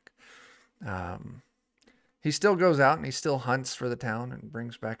got back. He still goes out and he still hunts for the town and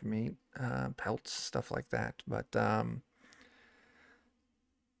brings back meat, pelts, stuff like that. But,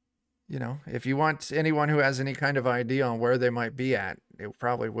 if you want anyone who has any kind of idea on where they might be at, it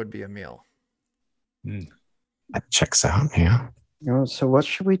probably would be Emil. That checks out, yeah. So what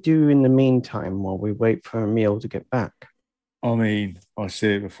should we do in the meantime while we wait for Emil to get back? I mean, I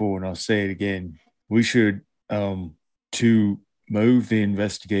said it before and I'll say it again. We should, to move the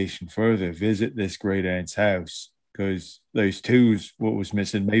investigation further, visit this great aunt's house, because those two is what was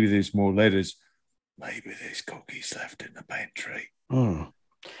missing. Maybe there's more letters. Maybe there's cookies left in the pantry. You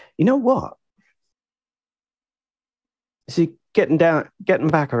know what? Is he getting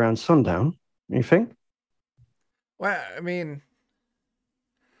back around sundown, you think? Well, I mean,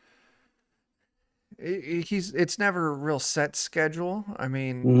 it's never a real set schedule. I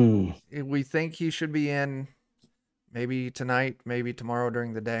mean, we think he should be in maybe tonight, maybe tomorrow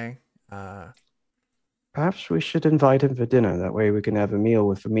during the day. Perhaps we should invite him for dinner. That way we can have a meal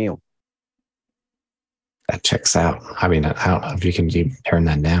with Emil. That checks out. I mean, I don't know if you can turn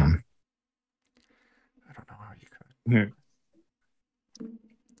that down. I don't know how you could.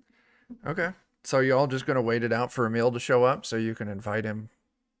 Okay. So you all just going to wait it out for Emil to show up so you can invite him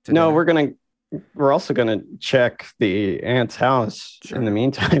to dinner? We're also gonna check the aunt's house in the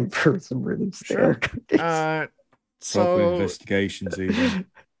meantime for some really stale cookies. Proper investigations even.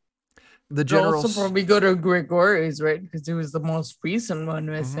 The general also probably go to Gregori's, right? Because he was the most recent one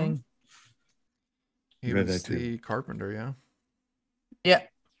missing. He was the carpenter, yeah. Yeah.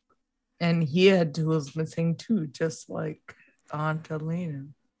 And he had tools missing too, just like Aunt Elena.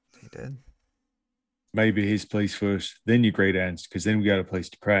 He did. Maybe his place first, then your great aunt's, because then we got a place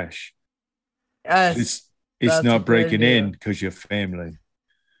to crash. Yes. It's not breaking in because you're family.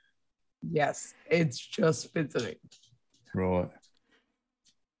 Yes, it's just visiting. Right.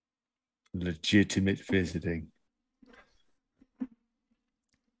 Legitimate visiting.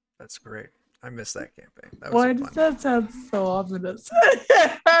 That's great. I missed that campaign. Why does that sound so ominous?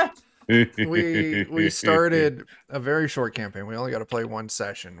 We started a very short campaign. We only got to play one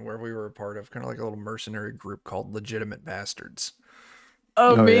session where we were a part of kind of like a little mercenary group called Legitimate Bastards.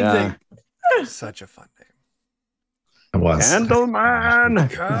 Oh, amazing. Yeah. Such a fun name. It was.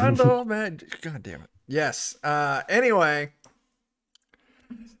 Candleman. Candleman. God damn it. Yes. Anyway,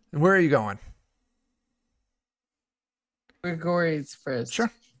 where are you going? Gregori's first.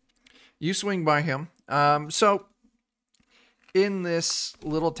 Sure. You swing by him. So in this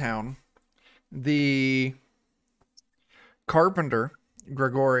little town, the carpenter,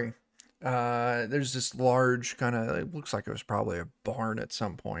 Grigori, there's this large kind of, it looks like it was probably a barn at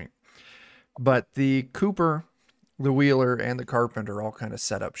some point. But the cooper, the wheeler, and the carpenter all kind of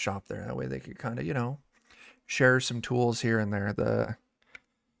set up shop there. That way they could kind of, share some tools here and there.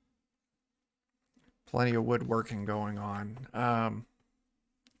 Plenty of woodworking going on.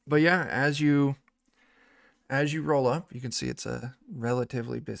 But yeah, as you roll up, you can see it's a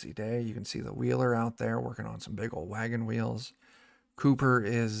relatively busy day. You can see the wheeler out there working on some big old wagon wheels. Cooper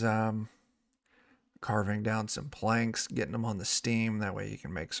is carving down some planks, getting them on the steam. That way you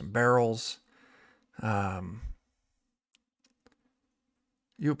can make some barrels. You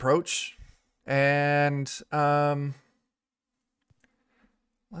approach and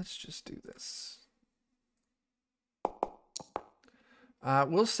let's just do this.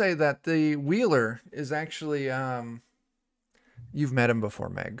 We'll say that the wheeler is actually, you've met him before,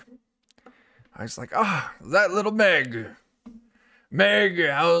 Meg. I was like, that little Meg. Meg,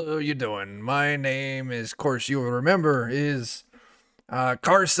 how are you doing? My name is, of course, you will remember, is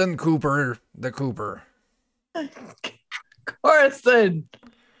Carson Cooper, the Cooper. Carson!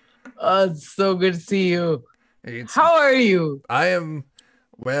 Oh, it's so good to see you. How are you? I am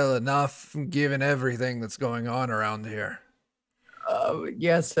well enough, given everything that's going on around here.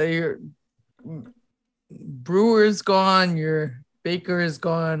 Yes, so your brewer's gone, your baker is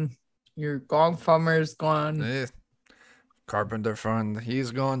gone, your gong farmer is gone. Of carpenter friend,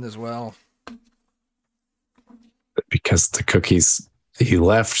 he's gone as well. Because the cookies he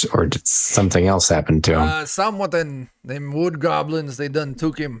left, or did something else happen to him? Somewhat in them wood goblins, they done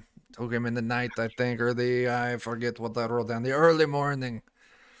took him in the night, I think, or I forget what I wrote down. The early morning.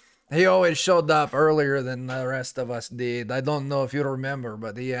 He always showed up earlier than the rest of us did. I don't know if you remember,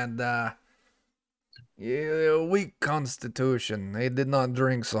 but he had a weak constitution. He did not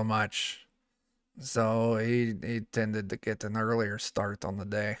drink so much. So he tended to get an earlier start on the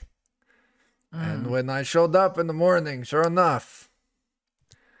day. And when I showed up in the morning, sure enough,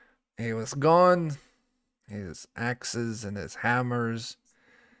 he was gone. His axes and his hammers,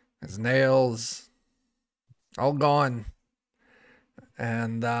 his nails, all gone.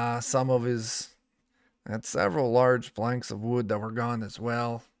 And some of his, had several large planks of wood that were gone as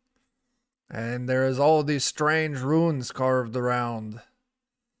well. And there's all these strange runes carved around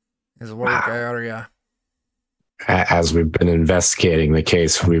his work area. As we've been investigating the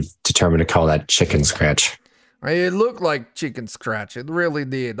case, we've determined to call that chicken scratch. It looked like chicken scratch. It really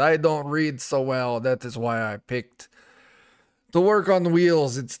did. I don't read so well. That is why I picked to work on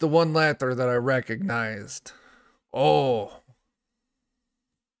wheels. It's the one letter that I recognized. Oh.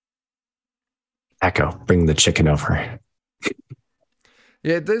 Echo, bring the chicken over.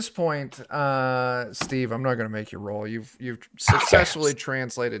 Yeah, at this point, Steve, I'm not going to make you roll. You've successfully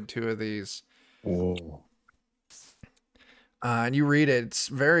translated 2 of these. Whoa. And you read it. It's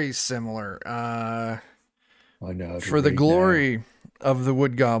very similar. I know. For the glory of the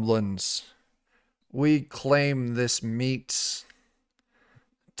wood goblins, we claim this meat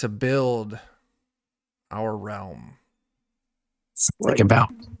to build our realm. Think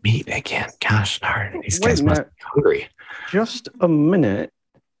about meat again. Gosh darn, these guys must be hungry. Just a minute.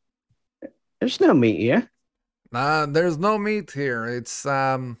 There's no meat here. There's no meat here. It's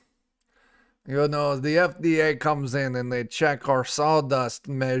the FDA comes in and they check our sawdust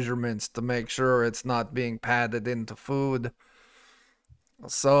measurements to make sure it's not being padded into food.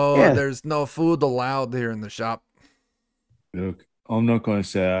 So there's no food allowed here in the shop. Look, I'm not going to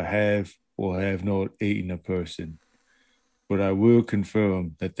say I have or have not eaten a person, but I will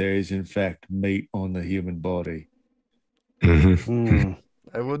confirm that there is in fact meat on the human body. Mm-hmm.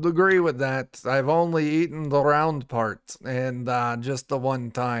 I would agree with that. I've only eaten the round part and just the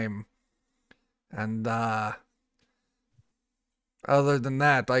one time. And other than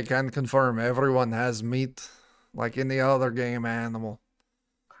that, I can confirm everyone has meat like any other game animal.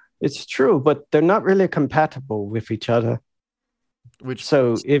 It's true, but they're not really compatible with each other.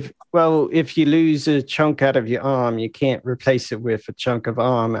 So if you lose a chunk out of your arm, you can't replace it with a chunk of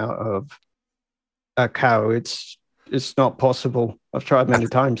arm out of a cow. It's not possible. I've tried many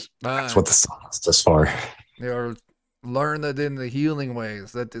times. That's what the sawdust is for. You're learned in the healing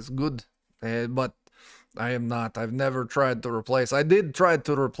ways. That is good. But I am not. I've never tried to replace. I did try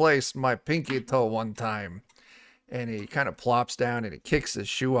to replace my pinky toe one time. And he kind of plops down and he kicks his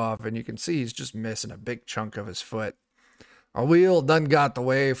shoe off. And you can see he's just missing a big chunk of his foot. A wheel done got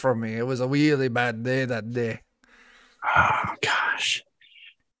away from me. It was a really bad day that day. Oh, gosh.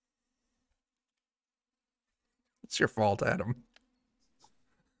 It's your fault, Adam.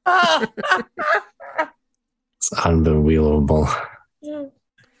 It's unbelievable.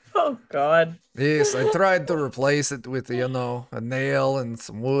 Oh, God. Yes, I tried to replace it with, a nail and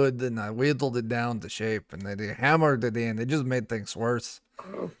some wood, and I whittled it down to shape, and they hammered it in. It just made things worse.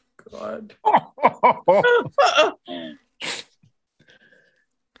 Oh, God.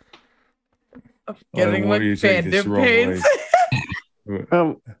 I'm getting like phantom pains.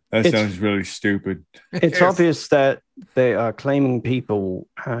 That sounds really stupid. It's obvious that they are claiming people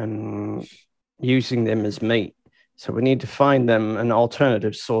and using them as meat. So we need to find them an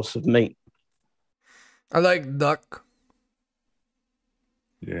alternative source of meat. I like duck.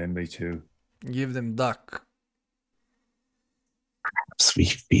 Yeah, me too. Give them duck. Perhaps we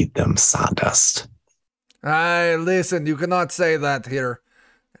feed them sawdust. Listen, you cannot say that here.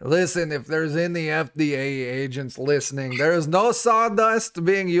 Listen, if there's any FDA agents listening, there is no sawdust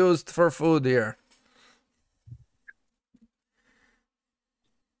being used for food here.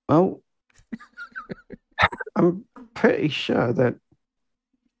 Well, I'm pretty sure that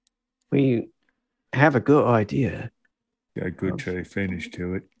we have a good idea. Got a good tray finish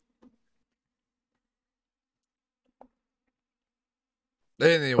to it.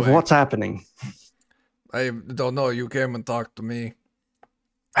 Anyway, Of what's happening? I don't know. You came and talked to me.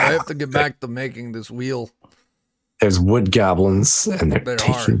 I have to get back to making this wheel. There's wood goblins, and they're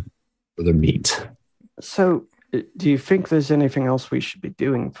taking for the meat. So, do you think there's anything else we should be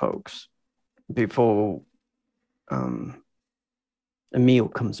doing, folks, before a meal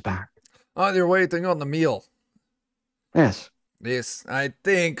comes back? Oh, you're waiting on the meal. Yes. Yes, I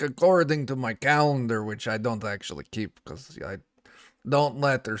think according to my calendar, which I don't actually keep because I don't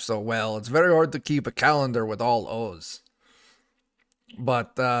letter so well, it's very hard to keep a calendar with all O's.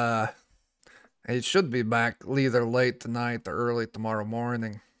 But it should be back either late tonight or early tomorrow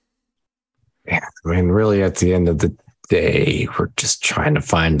morning. Yeah, I mean, really, at the end of the day, we're just trying to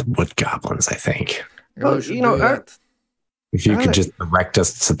find the wood goblins, I think. Well, We should you know, do that. If you could just direct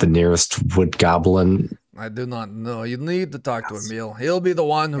us to the nearest wood goblin. I do not know. You need to talk to Emil. He'll be the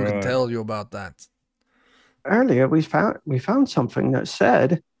one who can Right. tell you about that. Earlier, we found something that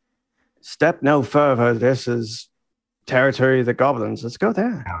said, "Step no further. This is territory of the goblins. Let's go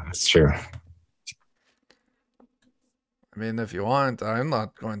there." Oh, that's true. I mean, if you want, I'm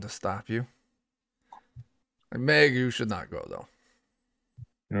not going to stop you. Meg, you should not go, though.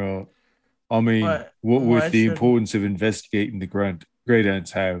 Right. I mean, What- what why with the should- importance of investigating the great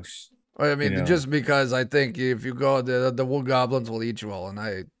aunt's house? I mean, know. just because I think if you go, the wood goblins will eat you all, and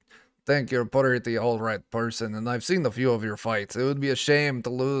I think you're pretty all right person, and I've seen a few of your fights. It would be a shame to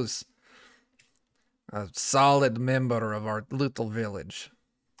lose a solid member of our little village.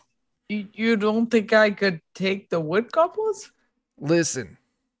 You don't think I could take the wood goblins? Listen,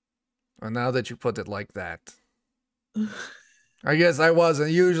 and now that you put it like that, I guess I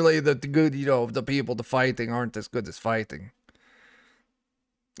wasn't. Usually the good, the people to fighting aren't as good as fighting.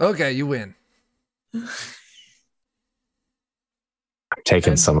 Okay, you win. I'm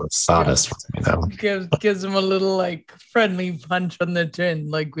taking And- some of the sawdust with me, though. Gives him a little like friendly punch on the chin,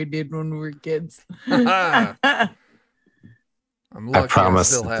 like we did when we were kids. I'm lucky I promise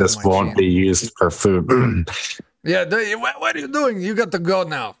still have this my won't chin. be used for food. Yeah, what are you doing? You got to go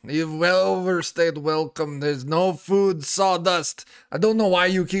now. You've well overstayed welcome. There's no food, sawdust. I don't know why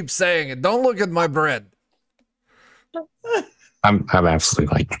you keep saying it. Don't look at my bread. I'm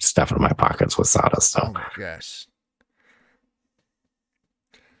absolutely like stuffing my pockets with sawdust. Oh So my gosh.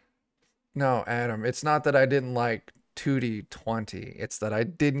 No, Adam, it's not that I didn't like 2D20. It's that I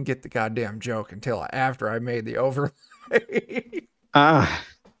didn't get the goddamn joke until after I made the overlay. Ah,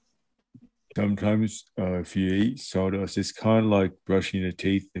 Sometimes, if you eat sawdust, it's kind of like brushing your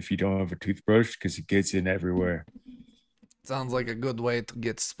teeth if you don't have a toothbrush because it gets in everywhere. Sounds like a good way to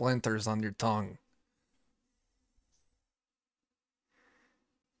get splinters on your tongue.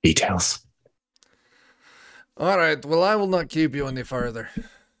 details. All right, well, I will not keep you any further.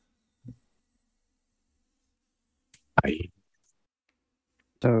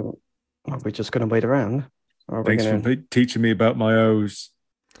 so are we just going to wait around? Or are we Thanks going for teaching me about my O's.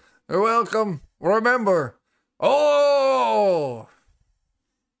 You're welcome. Remember. Oh!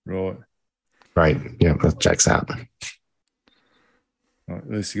 Right. Right. Yeah, that checks out. Right,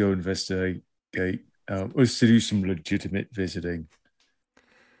 let's go investigate. Let's do some legitimate visiting.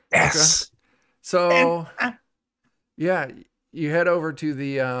 Yes. So, yeah, you head over to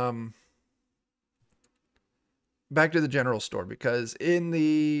the back to the general store because in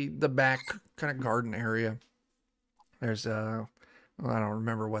the back kind of garden area, there's I don't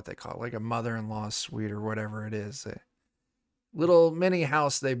remember what they call it, like a mother-in-law suite or whatever it is. A little mini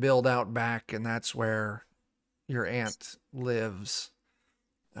house they build out back, and that's where your aunt lives.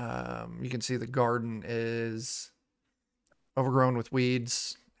 You can see the garden is overgrown with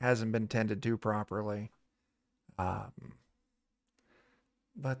weeds, hasn't been tended to properly. But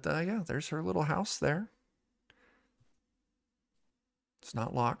yeah, there's her little house there. It's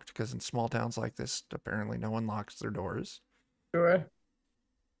not locked because in small towns like this, apparently no one locks their doors. Sure.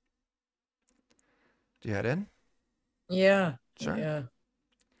 Do you head in? Yeah. Sure. Yeah.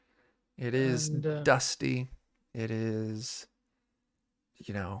 It is And, dusty. It is,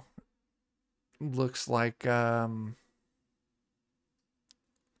 looks like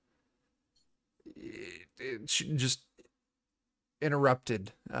it's just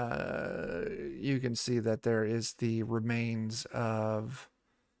interrupted. You can see that there is the remains of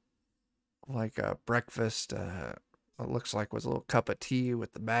like a breakfast. It looks like was a little cup of tea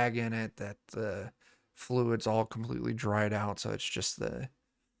with the bag in it. That the fluid's all completely dried out, so it's just the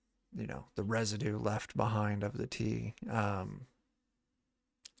residue left behind of the tea.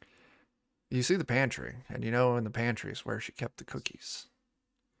 You see the pantry, and in the pantry is where she kept the cookies.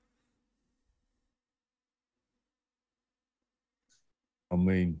 I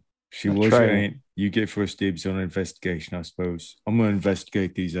mean, she That's was your right. aunt. You get first dibs on an investigation, I suppose. I'm going to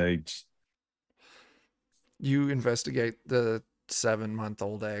investigate these eggs. You investigate the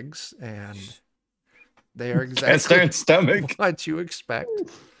 7-month-old eggs, and they are exactly stomach. what you expect.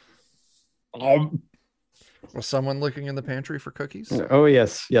 Um, Was someone looking in the pantry for cookies? Oh,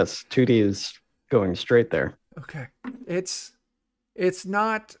 yes. 2D is going straight there. Okay. It's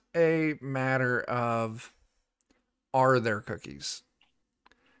not a matter of are there cookies?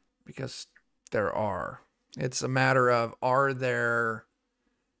 Because there are. It's a matter of, are there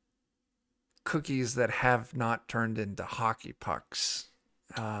cookies that have not turned into hockey pucks?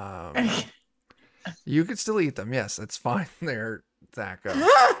 You could still eat them. Yes, that's fine there, Thaco.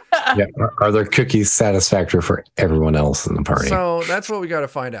 Yeah. Are there cookies satisfactory for everyone else in the party? So that's what we got to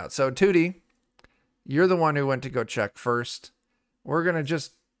find out. So Tootie, you're the one who went to go check first. We're going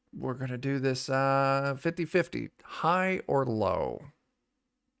to do this 50-50, high or low.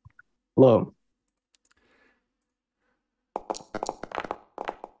 Low.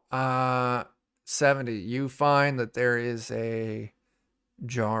 70. You find that there is a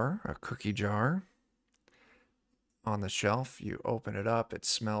cookie jar on the shelf. You open it up. It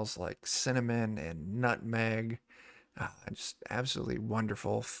smells like cinnamon and nutmeg. Just absolutely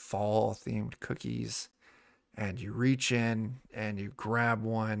wonderful fall themed cookies. And you reach in and you grab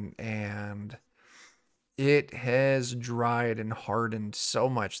one, and it has dried and hardened so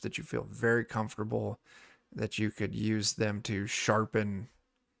much that you feel very comfortable that you could use them to sharpen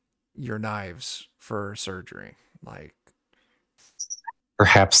your knives for surgery. Like,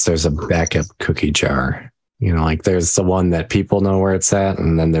 Perhaps there's a backup cookie jar. You know, like there's the one that people know where it's at,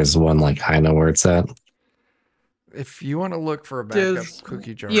 and then there's the one like I know where it's at. if you want to look for a backup Just-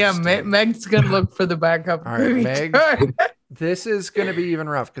 cookie jar, Yeah, Steve. Meg's gonna look for the backup. All right, cookie Meg. jar. This is going to be even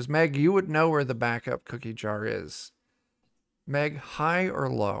rough because Meg, you would know where the backup cookie jar is. Meg, high or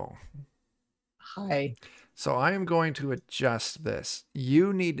low? Hi. So I am going to adjust this.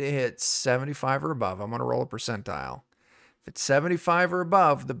 You need to hit 75 or above. I'm going to roll a percentile. If it's 75 or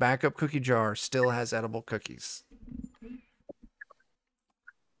above, the backup cookie jar still has edible cookies.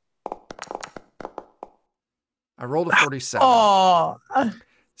 I rolled a 47. Oh,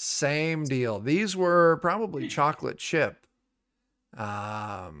 Same deal. These were probably chocolate chip.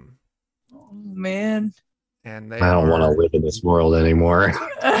 man. And they I don't want to are live in this world anymore.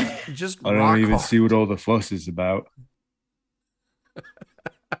 just I don't rock even hard. see what all the fuss is about.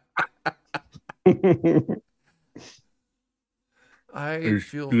 I It's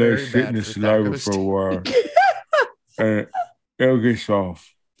feel very sitting bad in for saliva Thaco for a Steve. while. And it'll get soft.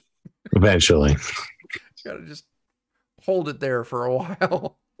 Eventually. Gotta just hold it there for a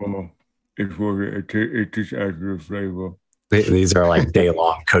while. Well, it's worth it. It just adds to the flavor. These are like day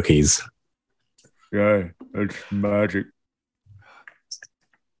long cookies. Yeah, it's magic.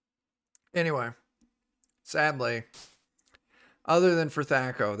 Anyway, sadly, other than for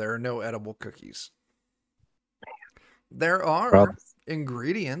Thaco, there are no edible cookies. There are Well-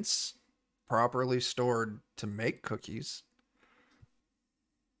 ingredients properly stored to make cookies.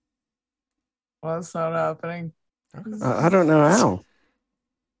 Well, that's not happening. Okay. I don't know how.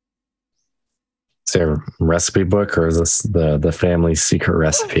 Is there a recipe book or is this the family secret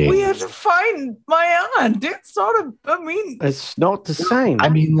recipe? We had to find my aunt. It's not a. I mean, It's not the same. I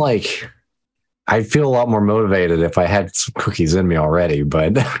mean, like, I'd feel a lot more motivated if I had some cookies in me already,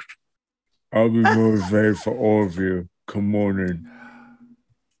 but I'll be motivated for all of you. Come on in.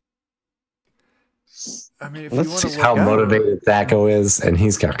 I mean, if Let's you want to see look how up, motivated Thaco is, and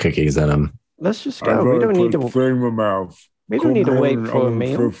he's got cookies in him. Let's just I'm go. We gonna don't need put to. food in my mouth. We don't need to Come wait on, for a I'm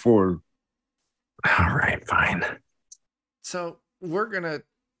meal. full. All right, fine. so we're gonna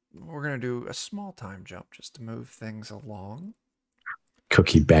do a small time jump just to move things along.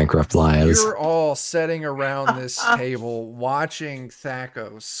 Cookie bankrupt lives. You're all sitting around this table watching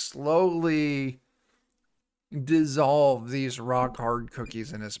Thaco slowly dissolve these rock hard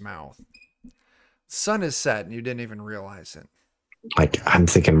cookies in his mouth. Sun is set and you didn't even realize it. Like, I'm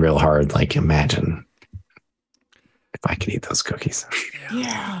thinking real hard. Like, imagine if I could eat those cookies.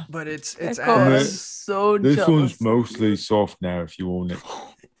 yeah. But it's Echo as- is so This jealous. one's mostly soft now if you want it.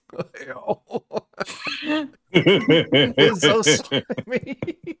 It's so slimy.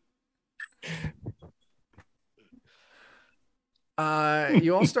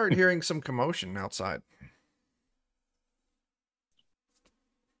 You all start hearing some commotion outside.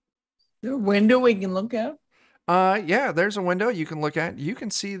 The window we can look out. Yeah, there's a window you can look at. You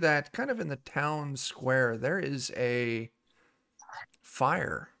can see that kind of in the town square, there is a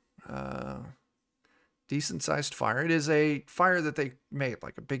fire. Decent sized fire. It is a fire that they made,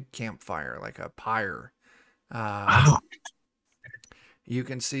 like a big campfire, like a pyre. Wow. You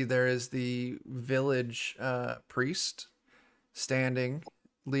can see there is the village priest standing,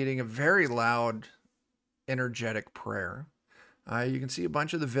 leading a very loud, energetic prayer. You can see a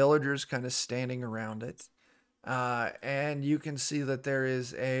bunch of the villagers kind of standing around it. And you can see that there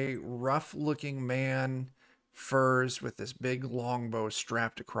is a rough looking man, furs, with this big longbow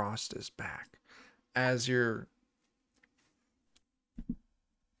strapped across his back.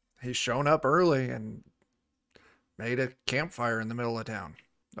 He's shown up early and made a campfire in the middle of town,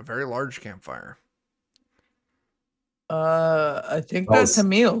 a very large campfire. I think Well, that's a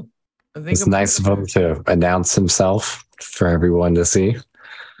meal. I think It's nice of him to announce himself for everyone to see.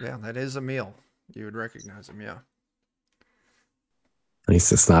 Yeah, that is a meal. You would recognize him, yeah. At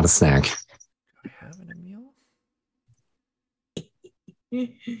least it's not a snack. Do I have a meal? I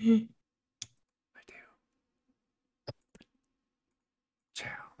do. Chow.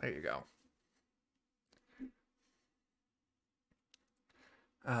 There you go.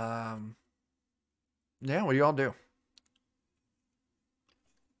 Yeah, what do you all do?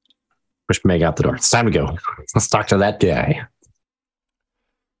 Push Meg out the door. It's time to go. Let's talk to that guy.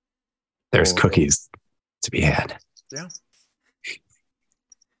 There's Oh. cookies to be had. Yeah.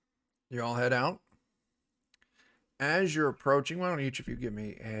 You all head out. As you're approaching, why don't each of you give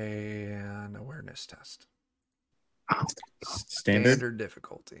me an awareness test? Standard?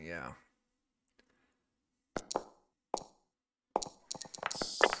 difficulty, yeah.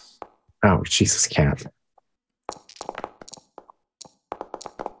 Oh, Jesus, cat.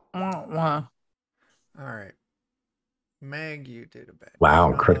 Wah. All right. Meg, you did a bad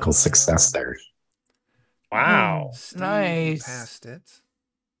Wow, job. critical success there. Wow. Steve, Nice. you passed it.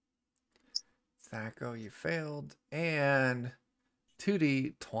 Thaco, you failed. And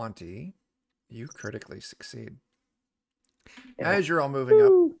 2D20, you critically succeed. As you're all moving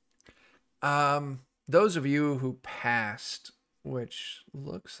up, those of you who passed, which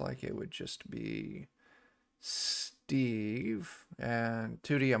looks like it would just be Steve and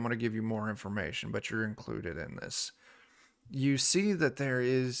 2D, I'm going to give you more information, but you're included in this. You see that there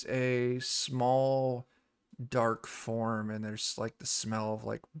is a small dark form, and there's like the smell of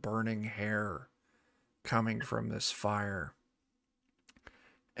like burning hair coming from this fire.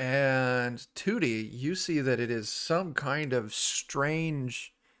 And 2D, you see that it is some kind of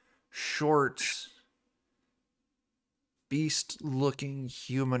strange, short, beast-looking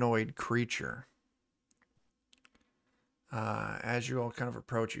humanoid creature. As you all kind of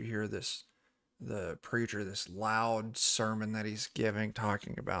approach, you hear the preacher, this loud sermon that he's giving,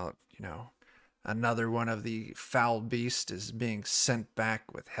 talking about, another one of the foul beasts is being sent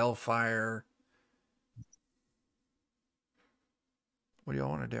back with hellfire. What do y'all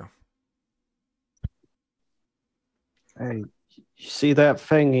want to do? Hey, you see that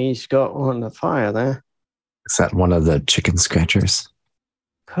thing he's got on the fire there? Is that one of the chicken scratchers?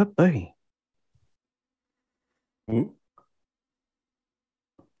 Could be. Ooh.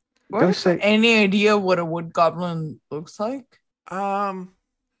 Go say. Any idea what a wood goblin looks like?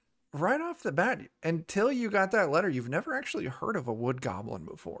 Right off the bat, until you got that letter, you've never actually heard of a wood goblin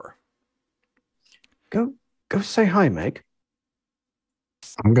before. Go say hi, Meg.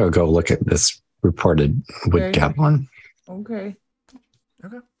 I'm going to go look at this reported wood Okay. goblin. Okay.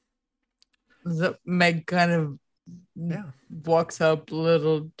 Okay. So Meg kind of Yeah. walks up a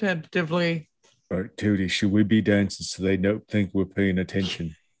little tentatively. All right, Tootie, should we be dancing so they don't think we're paying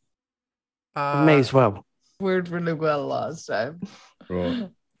attention? May as well. Worked really well last time. Right.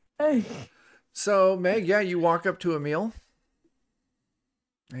 Hey. So, Meg, yeah, you walk up to Emil.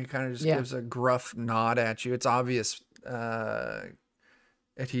 And he kind of just Yeah. gives a gruff nod at you. It's obvious that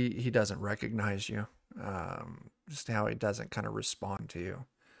he doesn't recognize you. Just how he doesn't kind of respond to you.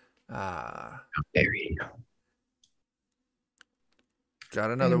 There you go.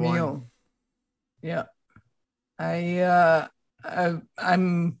 Got another Emil. one. Yeah.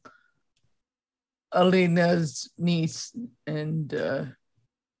 I'm Alina's niece and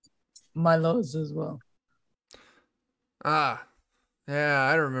Milo's as well. Ah, yeah,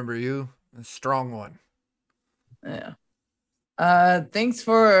 I remember you. A strong one. Yeah. Thanks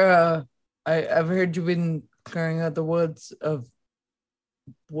for I've heard you've been clearing out the woods of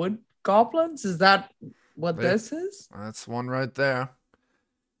wood goblins. Is that what Yeah. this is? That's one right there.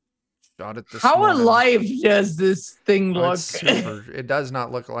 Shot it this How morning. alive does this thing Oh, look? it's super. It does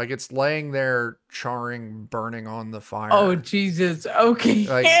not look like it's laying there, charring, burning on the fire. Oh Jesus! Okay.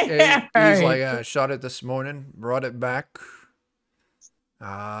 Like he's Alright. like, shot it this morning, brought it back.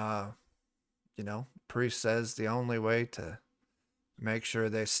 Priest says the only way to make sure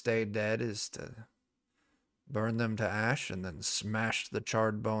they stay dead is to burn them to ash and then smash the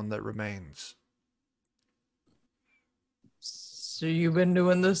charred bone that remains. So you've been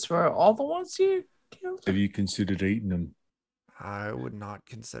doing this for all the ones you killed? Have you considered eating them? I would not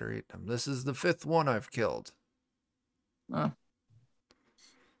consider eating them. This is the 5th one I've killed. Oh.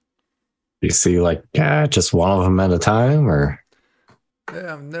 Do you see just one of them at a time, or?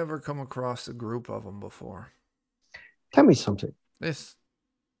 Yeah, I've never come across a group of them before. Tell me something. This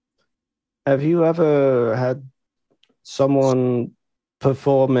Have you ever had someone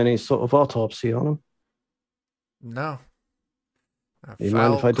perform any sort of autopsy on him? No. You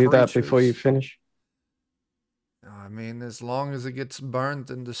mind if I do that before you finish? I mean, as long as it gets burnt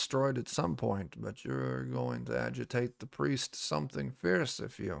and destroyed at some point, but you're going to agitate the priest something fierce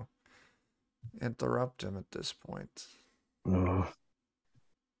if you interrupt him at this point. Oh. I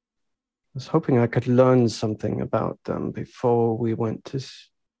was hoping I could learn something about them before we went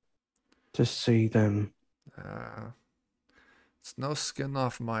to see them. It's no skin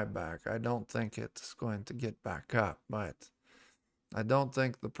off my back. I don't think it's going to get back up, but I don't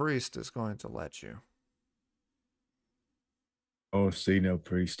think the priest is going to let you. Oh, see no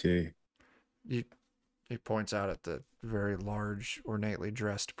priest here. He points out at the very large, ornately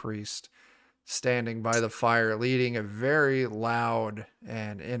dressed priest standing by the fire, leading a very loud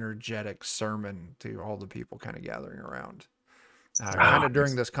and energetic sermon to all the people kind of gathering around. Kind of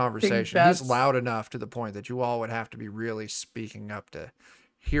during this conversation, he's loud enough to the point that you all would have to be really speaking up to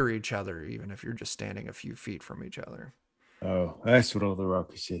hear each other, even if you're just standing a few feet from each other. Oh, that's what all the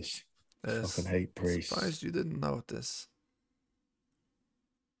ruckus is. Fucking hate priests. I'm surprised you didn't know this.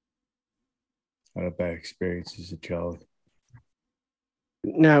 I had a bad experience as a child.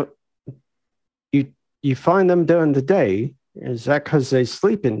 Now, you find them during the day. Is that because they're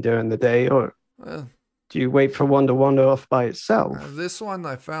sleeping during the day, or do you wait for one to wander off by itself? This one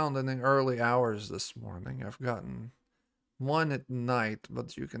I found in the early hours this morning. I've gotten one at night,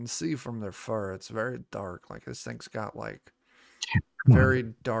 but you can see from their fur, it's very dark. Like this thing's got like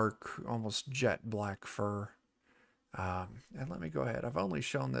very dark, almost jet black fur. And let me go ahead. I've only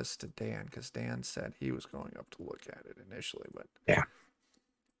shown this to Dan because Dan said he was going up to look at it initially, but yeah.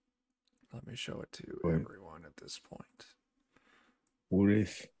 Let me show it to everyone at this point. What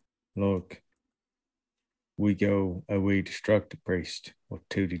if, look, we go and we distract the priest while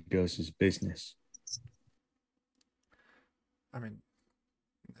Tootie does his business? I mean,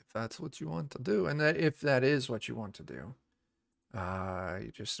 if that's what you want to do, and if that is what you want to do,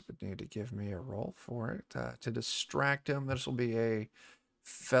 you just would need to give me a roll for it to distract him. This will be a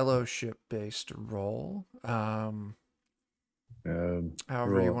fellowship-based roll. However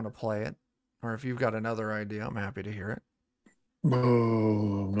you want to play it, or if you've got another idea, I'm happy to hear it.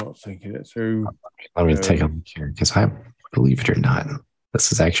 Oh, I'm not thinking it through. Let me take a look here, because I believe it or not,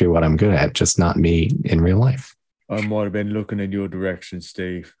 this is actually what I'm good at, just not me in real life. I might have been looking in your direction,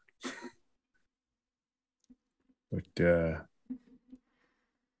 Steve. But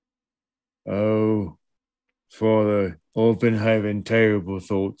Father, I've been having terrible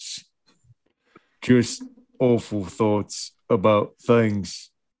thoughts, just awful thoughts about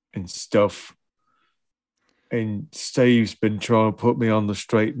things and stuff. And Steve's been trying to put me on the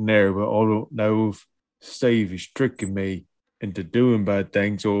straight and narrow, but I don't know if Steve is tricking me into doing bad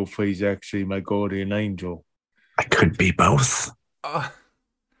things or if he's actually my guardian angel. I could be both.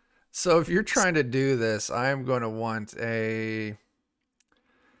 So if you're trying to do this, I'm going to want a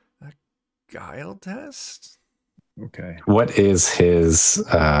guile test. Okay. What is his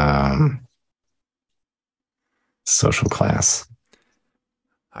social class?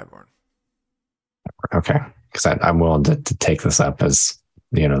 Highborn. Okay, because I'm willing to take this up as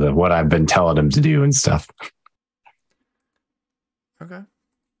what I've been telling him to do and stuff. Okay.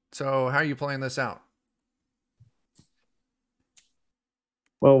 So how are you playing this out?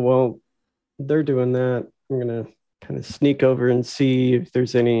 Well, they're doing that. I'm gonna kind of sneak over and see if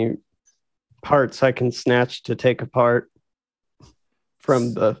there's any parts I can snatch to take apart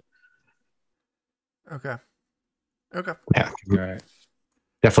from the. Okay. Okay. Yeah. All right.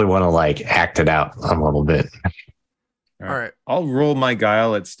 Definitely want to act it out a little bit. All right. I'll roll my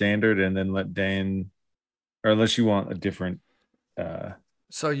guile at standard and then let Dan, or unless you want a different.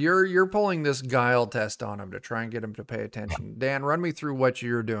 So you're pulling this guile test on him to try and get him to pay attention. Dan, run me through what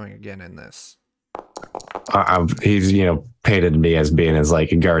you're doing again in this. He's painted me as being as a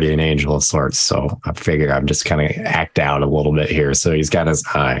guardian angel of sorts, so I figure I'm just kind of act out a little bit here. So he's got his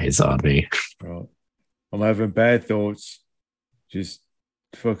eyes on me. Well, I'm having bad thoughts. Just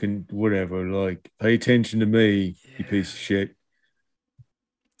fucking whatever. Pay attention to me, you piece of shit.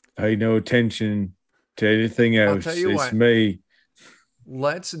 Pay no attention to anything else. I'll tell you it's what. Me.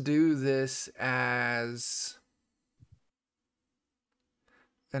 Let's do this as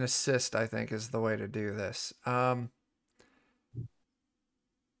an assist, I think, is the way to do this. Dan,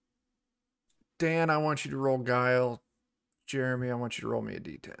 I want you to roll guile. Jeremy, I want you to roll me a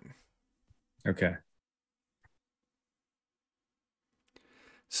d10. Okay.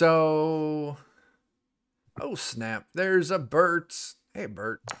 So, oh snap, there's a Bert. Hey,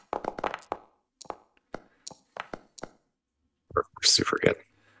 Bert. Super good.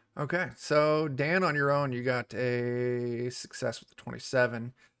 Okay, so Dan, on your own, you got a success with the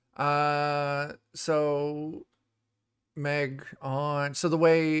 27. So Meg, on. So the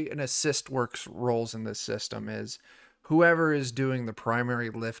way an assist rolls in this system is whoever is doing the primary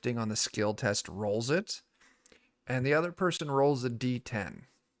lifting on the skill test rolls it, and the other person rolls a d10,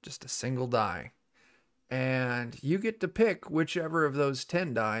 just a single die. And you get to pick whichever of those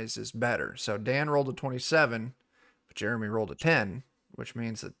 10 dies is better. So Dan rolled a 27, but Jeremy rolled a 10, which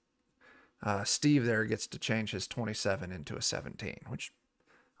means that Steve there gets to change his 27 into a 17, which,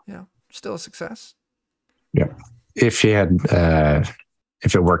 still a success. Yeah. If you had,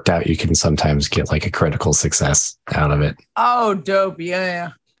 if it worked out, you can sometimes get like a critical success out of it. Oh, dope. Yeah.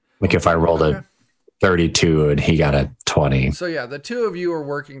 Like if I rolled a 32 and he got a 20. So yeah, the two of you are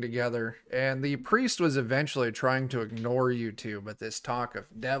working together, and the priest was eventually trying to ignore you two, but this talk of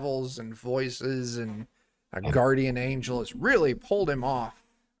devils and voices and a guardian angel has really pulled him off.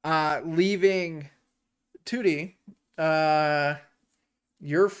 Leaving Tootie,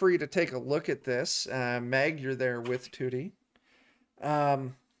 you're free to take a look at this. Meg, you're there with Tootie. I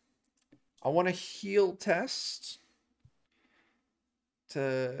want a heal test.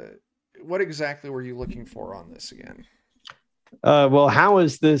 What exactly were you looking for on this again? Well, how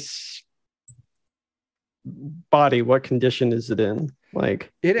is this body? What condition is it in?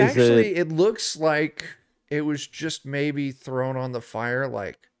 Like, it looks like it was just maybe thrown on the fire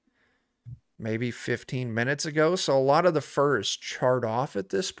like maybe 15 minutes ago. So a lot of the fur is charred off at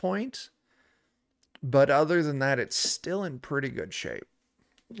this point. But other than that, it's still in pretty good shape.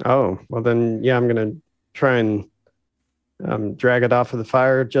 Oh, well then, yeah, I'm going to try and drag it off of the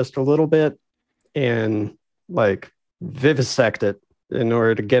fire just a little bit and like vivisect it in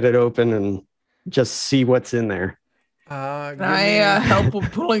order to get it open and just see what's in there. Can I help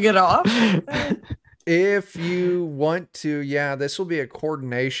with pulling it off? If you want to, this will be a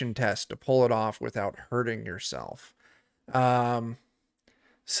coordination test to pull it off without hurting yourself. So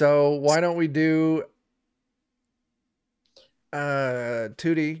why don't we do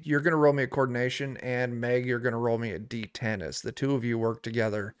Tootie, you're going to roll me a coordination, and Meg, you're going to roll me a D10 as the two of you work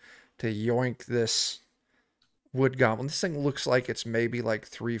together to yoink this wood goblin. This thing looks like it's maybe like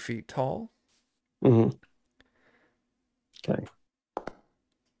 3 feet tall. Mm-hmm. Okay.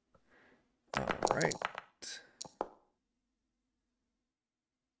 All right.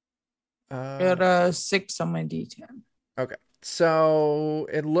 Got a 6 on my D10. Okay. So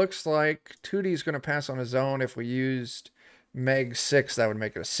it looks like Tootie's going to pass on his own. If we used Meg's 6, that would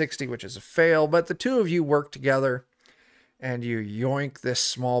make it a 60, which is a fail. But the two of you work together and you yoink this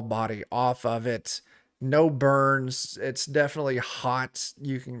small body off of it. No burns. It's definitely hot.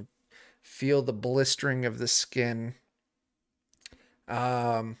 You can feel the blistering of the skin.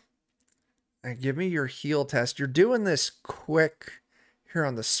 And give me your heal test. You're doing this quick here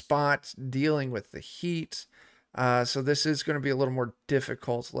on the spot, dealing with the heat. So this is going to be a little more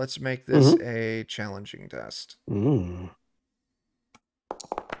difficult. Let's make this a challenging test. Mm.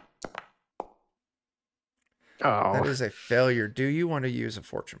 Oh, that is a failure. Do you want to use a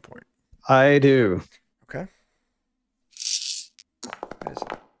fortune point? I do. Okay. That is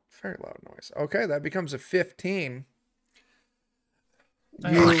a very loud noise. Okay, that becomes a 15.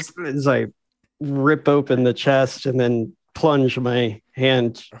 As I rip open the chest and then plunge my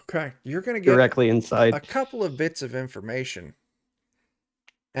hand you're going to get directly inside. A couple of bits of information.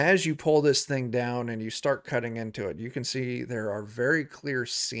 As you pull this thing down and you start cutting into it, you can see there are very clear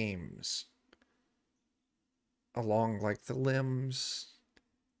seams along like the limbs,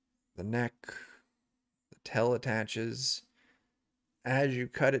 the neck, the tail attaches. As you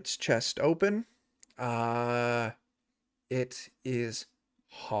cut its chest open, it is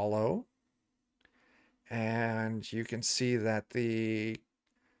hollow. And you can see that it's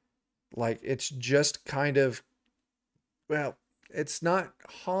just kind of, well, it's not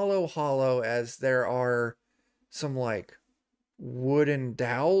hollow as there are some like wooden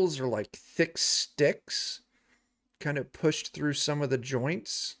dowels or like thick sticks kind of pushed through some of the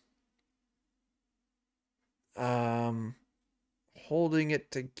joints. Holding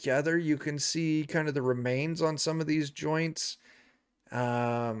it together, you can see kind of the remains on some of these joints.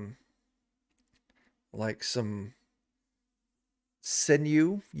 Like some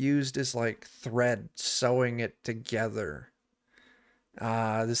sinew used as like thread sewing it together.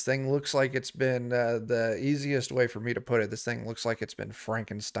 This thing looks like it's been, the easiest way for me to put it, this thing looks like it's been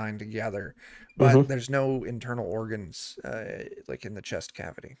Frankenstein together, but there's no internal organs like in the chest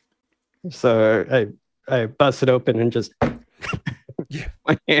cavity. So I bust it open and just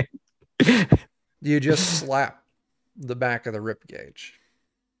my hand. You just slap the back of the rib cage.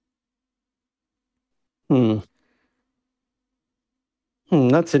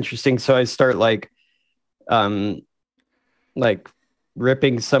 That's interesting. So I start like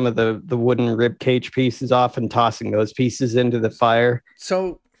ripping some of the wooden rib cage pieces off and tossing those pieces into the fire.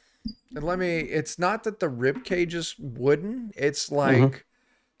 So it's not that the rib cage is wooden. It's like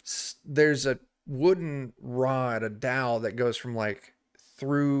there's a wooden rod, a dowel that goes from like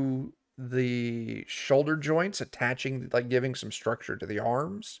through the shoulder joints, attaching, like giving some structure to the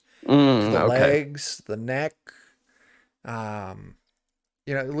arms, to the legs, the neck.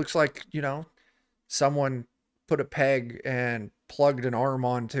 It looks like, someone put a peg and plugged an arm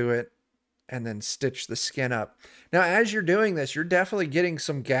onto it and then stitched the skin up. Now, as you're doing this, you're definitely getting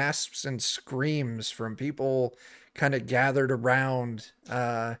some gasps and screams from people kind of gathered around.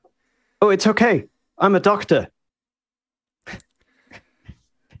 Oh, it's okay. I'm a doctor.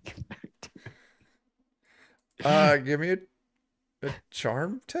 Give me a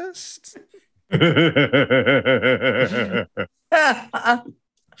charm test.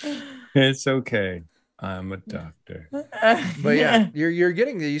 It's okay. I'm a doctor. But yeah, you're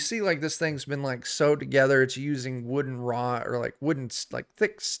getting, you see like this thing's been like sewed together. It's using wooden rod or like wooden, like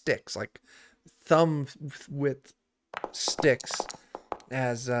thick sticks, like thumb width sticks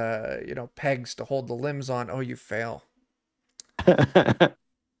as, pegs to hold the limbs on. Oh, you fail.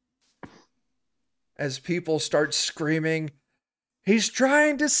 As people start screaming, he's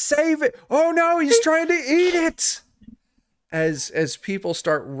trying to save it. Oh no, he's trying to eat it. As people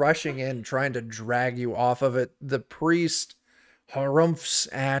start rushing in, trying to drag you off of it, the priest harumphs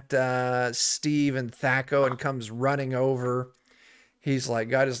at Steve and Thaco and comes running over. He's like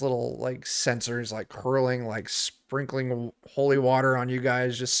got his little like sensors like hurling, like sprinkling holy water on you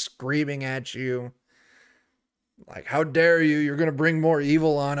guys, just screaming at you. Like, how dare you? You're going to bring more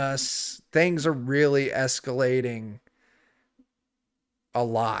evil on us. Things are really escalating a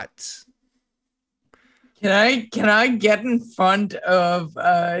lot. Can I get in front of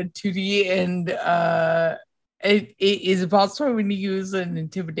 2D and is it possible when you use an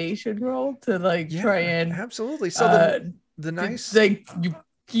intimidation roll to try and absolutely. So the nice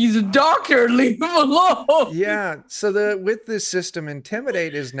he's a doctor, leave him alone. Yeah. So with this system,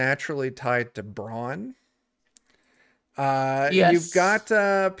 intimidate is naturally tied to brawn. Yes. You've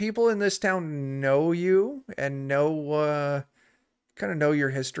got people in this town know you and know kind of know your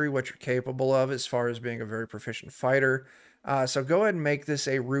history, what you're capable of as far as being a very proficient fighter. So go ahead and make this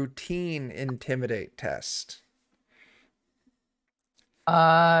a routine intimidate test.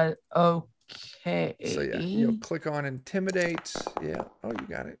 Okay. So yeah, you'll click on intimidate. Yeah. Oh, you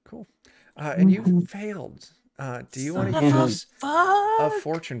got it. Cool. And you failed. Do you want to use a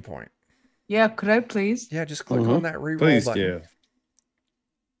fortune point? Yeah, could I please? Yeah, just click on that reroll Please button.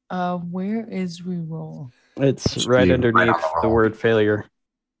 do. Where is reroll? It's right underneath the word failure.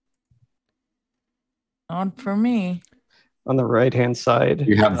 Not for me. On the right-hand side.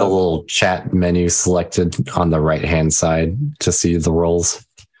 You have the little chat menu selected on the right-hand side to see the rolls.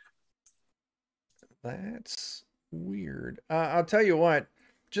 That's weird. I'll tell you what.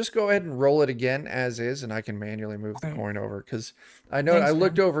 Just go ahead and roll it again as is, and I can manually move the coin over because I know I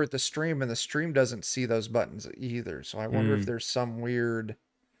looked over at the stream, and the stream doesn't see those buttons either. So I wonder if there's some weird.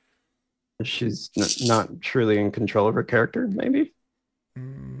 She's not truly in control of her character, maybe.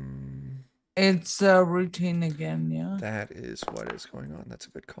 It's a routine again, yeah. That is what is going on. That's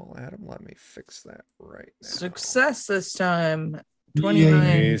a good call, Adam. Let me fix that right now. Success this time. 29.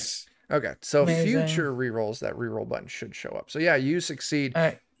 Yes. Okay, so Amazing. future rerolls, that reroll button should show up. So yeah, you succeed. All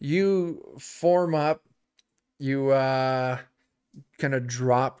right. You form up. You kind of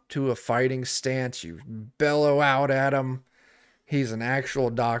drop to a fighting stance. You bellow out at him. He's an actual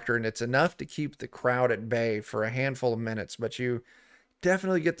doctor, and it's enough to keep the crowd at bay for a handful of minutes, but you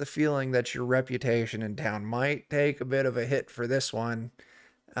definitely get the feeling that your reputation in town might take a bit of a hit for this one.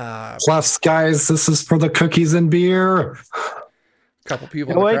 Plus, guys, this is for the cookies and beer. A couple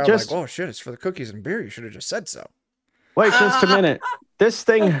people in the crowd like, oh shit, it's for the cookies and beer. You should have just said so. Wait just a minute. This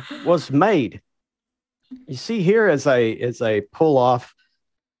thing was made. You see here as I pull off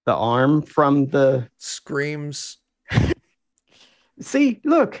the arm from the screams. See,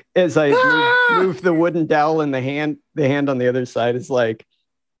 look, as I move the wooden dowel in the hand on the other side is like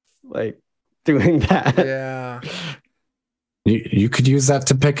doing that. Yeah. You could use that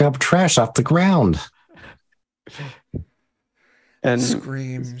to pick up trash off the ground. And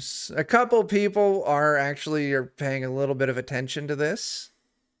screams. A couple people are paying a little bit of attention to this.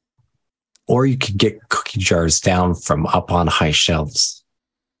 Or you could get cookie jars down from up on high shelves.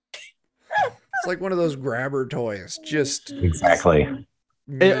 It's like one of those grabber toys. Just exactly.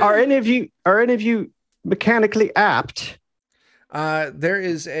 Are any of you mechanically apt? There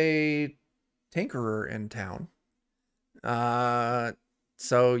is a tinkerer in town.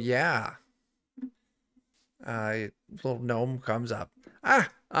 So yeah. Little gnome comes up.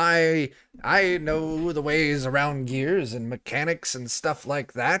 I know the ways around gears and mechanics and stuff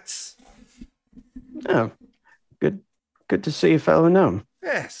like that. Oh, good to see a fellow gnome.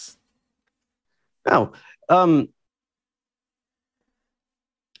 Yes. Oh,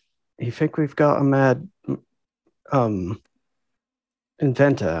 you think we've got a mad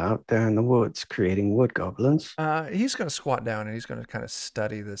inventor out there in the woods creating wood goblins? He's going to squat down and he's going to kind of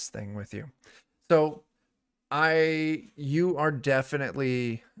study this thing with you. So you are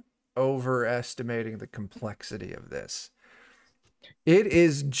definitely overestimating the complexity of this. It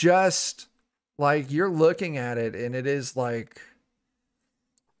is just like you're looking at it and it is like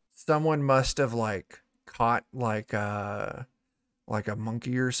someone must have like caught like a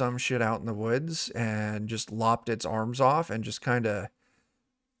monkey or some shit out in the woods and just lopped its arms off and just kind of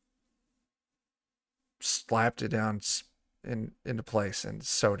slapped it down into place and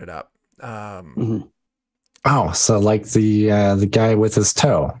sewed it up. Oh, so like the guy with his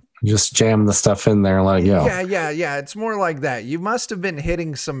toe, just jam the stuff in there and let it go. Yeah. It's more like that. You must have been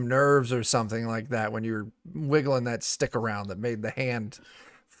hitting some nerves or something like that when you were wiggling that stick around that made the hand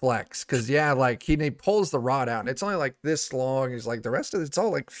flex. Because like he pulls the rod out and it's only like this long. He's like the rest of it's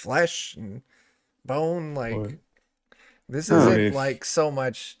all like flesh and bone. Like this isn't like so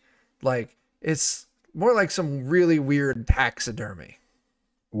much like it's more like some really weird taxidermy.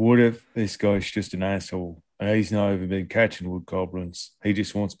 What if this guy's just an asshole and he's not even been catching wood goblins? He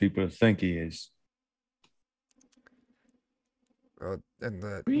just wants people to think he is. And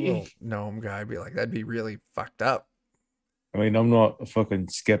the little gnome guy would be like, that'd be really fucked up. I mean, I'm not a fucking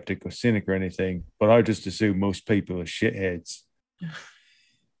skeptic or cynic or anything, but I just assume most people are shitheads.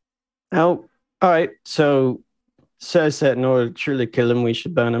 Oh, all right. So says that in order to truly kill him, we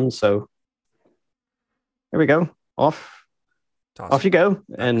should burn him. So here we go. Off you go.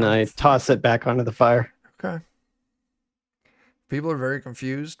 And I toss it back onto the fire. Okay. People are very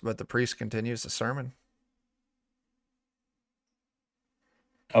confused, but the priest continues the sermon.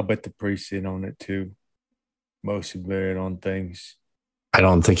 I'll bet the priest's in on it too. Most of them on things. I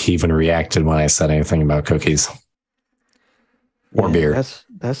don't think he even reacted when I said anything about cookies or beer.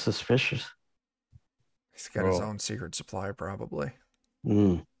 That's suspicious. He's got his own secret supply, probably.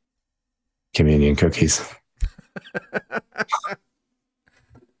 Communion cookies.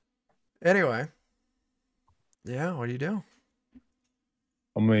 Anyway. Yeah, what do you do?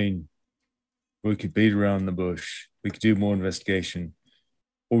 I mean, we could beat around the bush. We could do more investigation.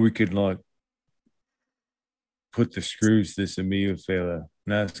 Or we could, like, put the screws to this Emil fella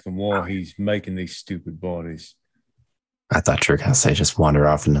and ask him why he's making these stupid bodies. I thought you were going to say just wander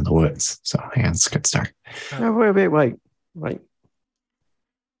off into the woods. So, yeah, it's a good start. No, wait.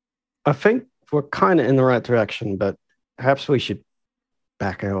 I think we're kind of in the right direction, but perhaps we should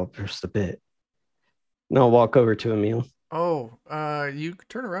back it up just a bit. And I'll walk over to Emil. Oh, you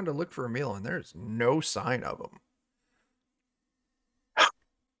turn around to look for Emil, and there's no sign of him.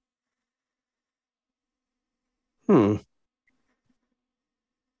 Do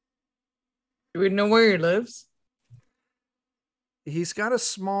we know where he lives? He's got a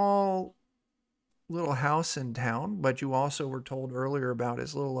small little house in town, but you also were told earlier about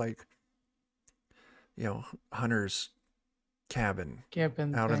his little, like, hunter's cabin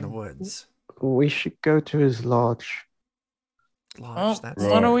out in the woods. We should go to his lodge. That's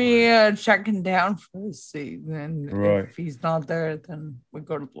why don't we check him down first? See, then if he's not there, then we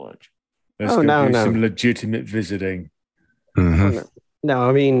go to the lodge. Let's go do some legitimate visiting. Mm-hmm. No,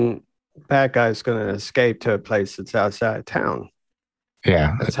 I mean, bad guy's going to escape to a place that's outside of town.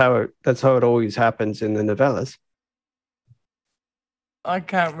 Yeah, that's how it always happens in the novellas. I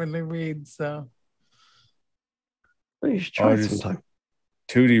can't really read, so you should try it sometime.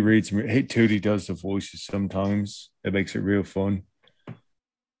 Tootie reads. Tootie does the voices sometimes. It makes it real fun.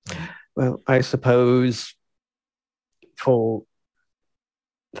 Well, I suppose for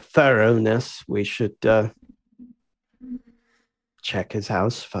thoroughness, we should check his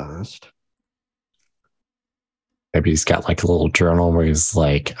house first. Maybe he's got like a little journal where he's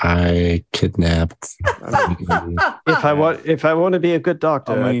like, I kidnapped. If I want to be a good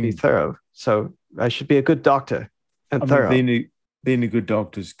doctor, I'd be thorough. So I should be a good doctor and thorough. Being a good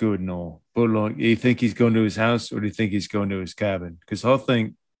doctor is good and all, but like, you think he's going to his house or do you think he's going to his cabin? Because I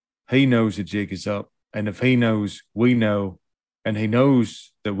think he knows the jig is up, and if he knows, we know, and he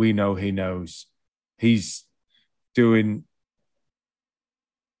knows that we know he knows, he's doing.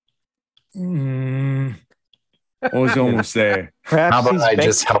 I was almost there. Perhaps how about I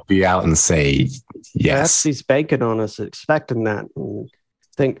just help you out and say yes? Perhaps he's banking on us, expecting that, and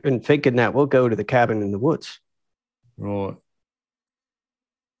thinking that we'll go to the cabin in the woods. Right.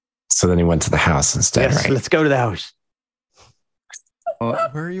 So then he went to the house instead, yes, right? Let's go to the house.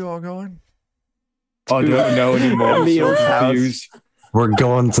 Where are you all going? I don't know anymore. I'm Emil's so house. confused. We're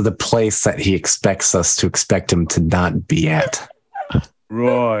going to the place that he expects us to expect him to not be at.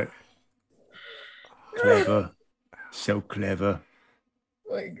 Right. Clever. So clever.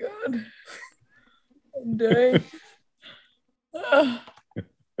 Oh my God. I'm dying. Ah.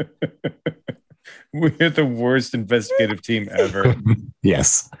 We're the worst investigative team ever.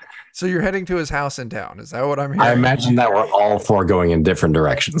 Yes. So you're heading to his house in town. Is that what I'm I hearing? imagine that we're all four going in different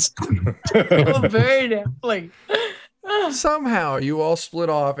directions. Oh, very definitely. Somehow you all split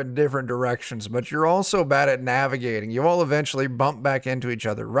off in different directions, but you're all so bad at navigating. You all eventually bump back into each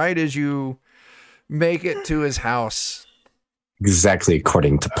other right as you make it to his house. Exactly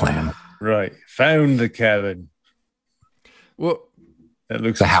according to plan. Right. Found the cabin. Well, That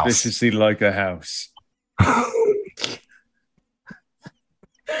looks The house. suspiciously like a house.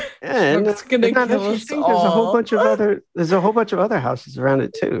 And Smoke's gonna isn't that kill us interesting? There's a whole all. bunch of other. There's a whole bunch of other houses around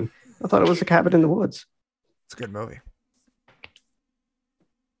it too. I thought it was a cabin in the woods. it's a good movie.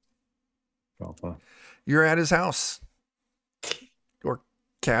 Proper. You're at his house or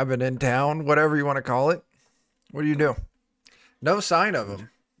cabin in town, whatever you want to call it. What do you do? No sign of him.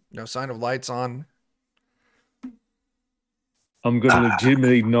 No sign of lights on. I'm going to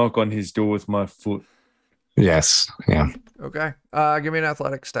legitimately knock on his door with my foot. Yes. Yeah. Okay. Give me an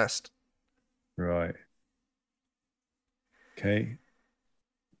athletics test. Right. Okay.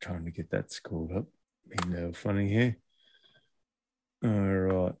 Trying to get that scored up. Be no funny here. All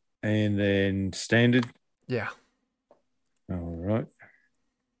right. And then standard. Yeah. All right.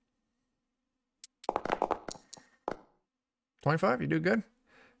 25. You do good.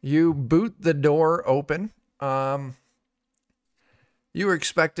 You boot the door open. You were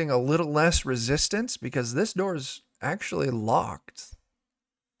expecting a little less resistance because this door is actually locked.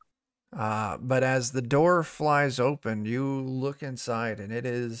 But as the door flies open, you look inside and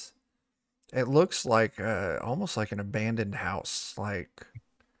it looks like almost like an abandoned house. Like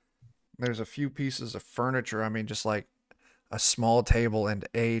there's a few pieces of furniture. I mean, just like a small table and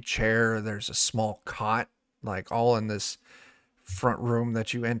a chair. There's a small cot, like all in this front room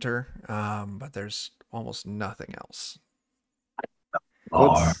that you enter. But there's almost nothing else.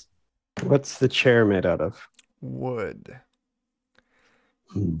 What's the chair made out of? Wood.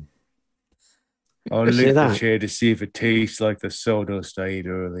 I'll Let's see lick the that. chair to see if it tastes like the sawdust I ate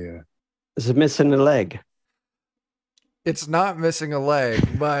earlier. Is it missing a leg? It's not missing a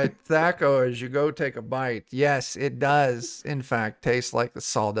leg, but Thaco, as you go take a bite, yes, it does, in fact, taste like the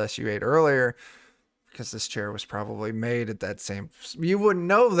sawdust you ate earlier, because this chair was probably made at that same... You wouldn't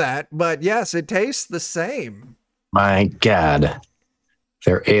know that, but yes, it tastes the same. My God.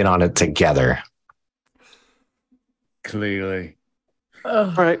 They're in on it together. Clearly. All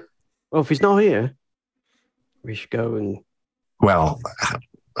Ugh. right. Well, if he's not here, we should go and. Well,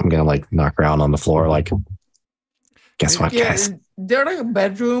 I'm going to like knock around on the floor. Like, guess what, Yeah, guys? is there like a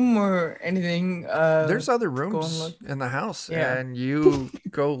bedroom or anything? There's other go and rooms look. in the house, Yeah. and you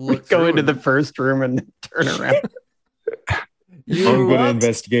go We look go through into and the first room and turn around. I'm you going to What?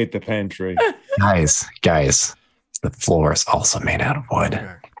 investigate the pantry. Guys, the floor is also made out of wood.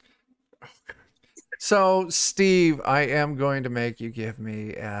 Okay. So, Steve, I am going to make you give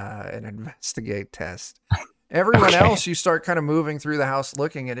me an investigate test. Everyone Okay. else, you start kind of moving through the house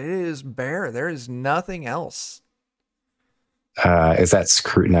looking, and it is bare. There is nothing else. Is that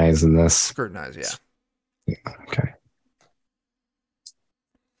scrutinizing this? Scrutinize, yeah. Okay.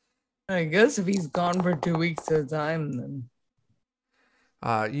 I guess if he's gone for 2 weeks at a time, then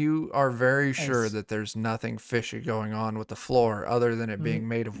You are very sure Nice. that there's nothing fishy going on with the floor other than it being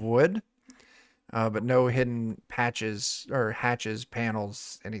made of wood, but no hidden patches or hatches,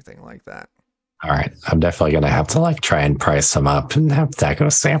 panels, anything like that. All right. I'm definitely going to have to like try and price some up and have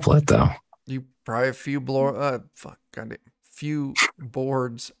Thaco sample it though. You probably a few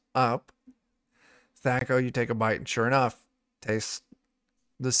boards up. Thaco, you take a bite, and sure enough, tastes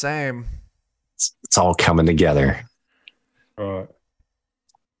the same. It's all coming together. All right.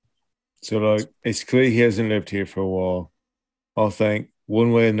 So, like, it's clear he hasn't lived here for a while. I think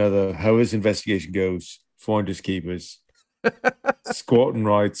one way or another, how his investigation goes, finders keepers, squatting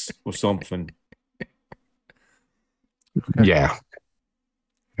rights or something. Okay. Yeah.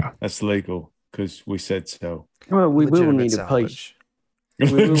 That's legal because we said so. Well, we will Legitimate need a place. salvage. We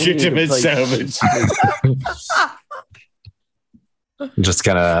will need a Legitimate place salvage. I'm just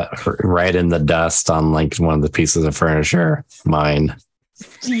gonna write in the dust on like one of the pieces of furniture. Mine.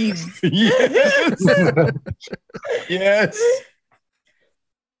 Steve. Yes. Yes.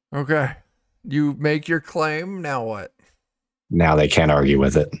 Okay. You make your claim. Now what? Now they can't argue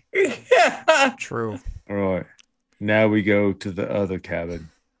with it. True. All right. Now we go to the other cabin.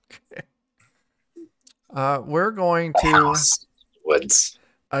 We're going to House. Woods.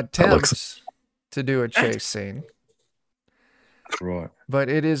 attempt to do a chase scene, Right. but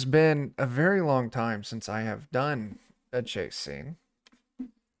it has been a very long time since I have done a chase scene. Don't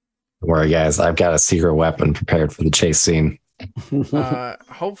worry, guys. I've got a secret weapon prepared for the chase scene.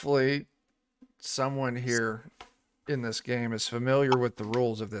 Hopefully, someone here in this game is familiar with the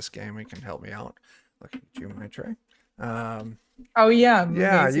rules of this game and can help me out. Look at you, my Trey. Oh yeah.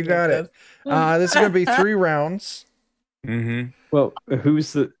 Yeah, you got it. This is going to be 3 rounds. Mm-hmm. Well,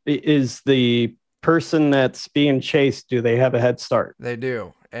 is the person that's being chased? Do they have a head start? They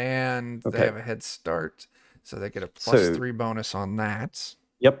do, and they Okay. have a head start, so they get a So- +3 bonus on that.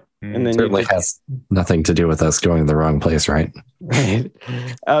 Yep. Mm, And then you Certainly has nothing to do with us going to the wrong place, right? right.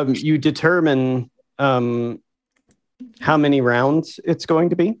 You determine how many rounds it's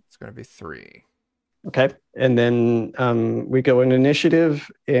going to be. It's going to be 3. Okay. And then we go in initiative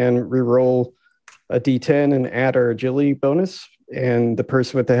and re-roll a D10 and add our agility bonus. And the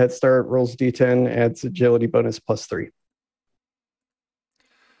person with the head start rolls D10, adds agility bonus +3.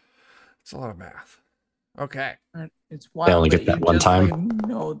 It's a lot of math. Okay. It's wild. only get you that one just, time. like,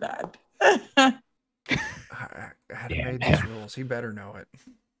 know that. I had Yeah, made these rules. He better know it.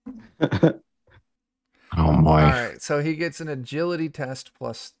 Oh boy. All right. So he gets an agility test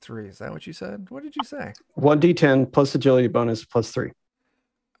 +3. Is that what you said? What did you say? 1d10 plus agility bonus +3.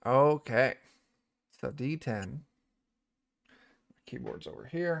 Okay. So D10. Keyboard's over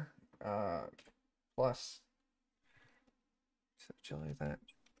here. Plus. So agility that.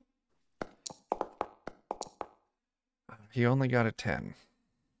 He only got a 10.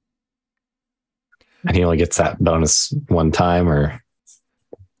 And he only gets that bonus one time, or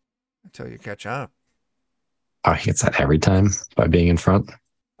Until you catch up. oh, he gets that every time by being in front.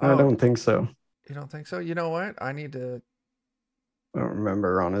 I Oh, don't think so. You don't think so? You know what? I need to. I don't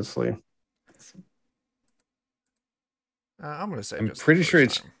remember, honestly. I'm going to say. I'm just the pretty sure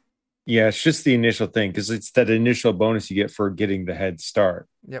first it's- time. Yeah, it's just the initial thing because it's that initial bonus you get for getting the head start.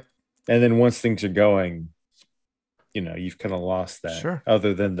 Yep. And then once things are going, you've kind of lost that. Sure.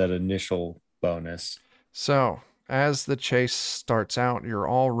 Other than that initial bonus. So, as the chase starts out, you're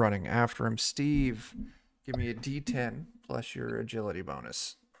all running after him. Steve, give me a D10 plus your agility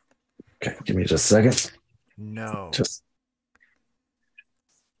bonus. Okay, give me just a second. No. Just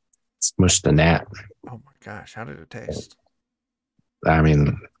smush the gnat. Oh my gosh, how did it taste? I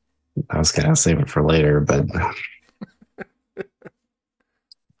mean, I was gonna save it for later, but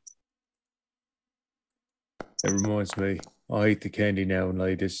It reminds me, I eat the candy now and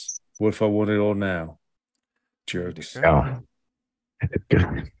ladies. What if I want it all now? Jerks. Okay. oh, I did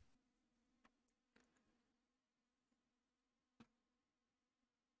good.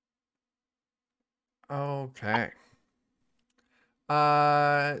 Okay.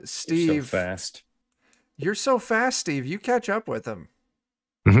 So Steve, fast. you're so fast, Steve. You catch up with him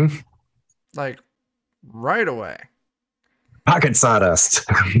Mm-hmm. like right away. Pocket sawdust.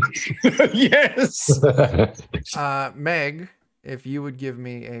 Yes. Meg, if you would give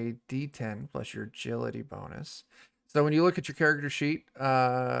me a D10 plus your agility bonus. So when you look at your character sheet,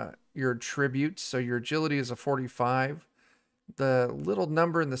 your attributes, so your agility is a 45. The little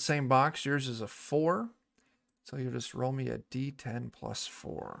number in the same box, yours is a 4. So you just roll me a D10 plus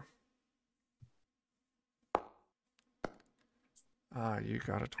 4. You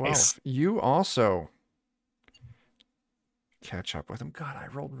got a 12. Nice. You also catch up with him. God, I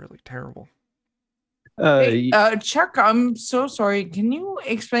rolled really terrible. Hey, Chuck, I'm so sorry. Can you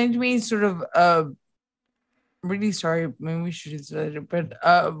explain to me sort of really sorry, maybe we should do it,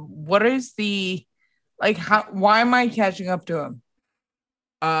 but what is the why am I catching up to him?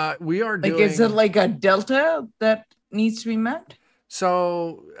 We are Like doing is it like a delta that needs to be met?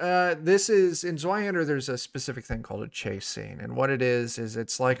 So this is in Zweihander. There's a specific thing called a chase scene, and what it is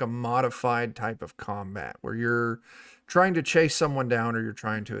it's like a modified type of combat where you're trying to chase someone down or you're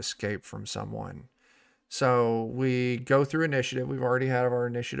trying to escape from someone. So we go through initiative. We've already had our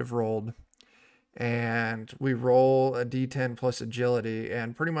initiative rolled, and we roll a D10 plus agility,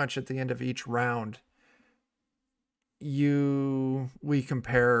 and pretty much at the end of each round, we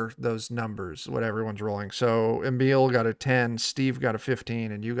compare those numbers, what everyone's rolling. So Emil got a 10, Steve got a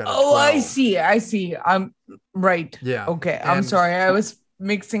 15, and you got a 12. Oh, I see. I'm right. Yeah. Okay, I'm And- sorry. I was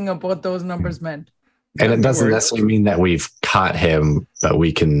mixing up what those numbers meant. And it no doesn't worries. necessarily mean that we've caught him, but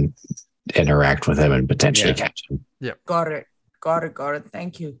we can interact with him and potentially Yeah. catch him. Got it.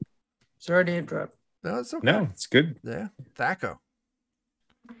 Thank you. Sorry to interrupt. No, it's okay. No, it's good. Yeah. Thaco.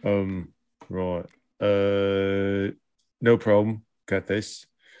 Right. No problem. Got this.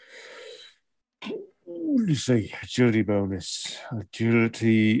 let's see. Agility bonus.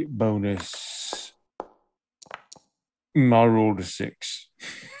 Agility bonus. I rolled a 6.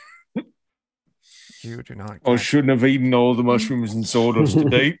 You do not. I shouldn't have eaten all the mushrooms and sawdust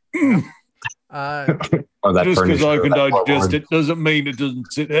today. Uh, Or that Just because furniture, I can that digest floorboard. it doesn't mean it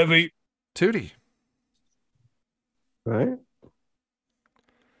doesn't sit heavy. Tootie. Right?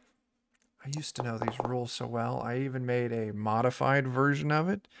 I used to know these rules so well. I even made a modified version of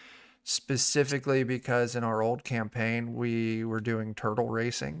it, specifically because in our old campaign we were doing turtle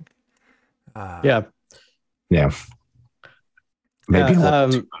racing. Yeah. Yeah. Maybe a Yeah,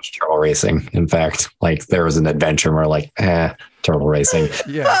 little too much turtle racing. In fact, like there was an adventure where like, turtle racing.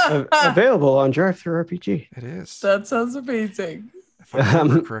 Yeah, Available on Drive-Thru RPG. it is. That sounds amazing. If I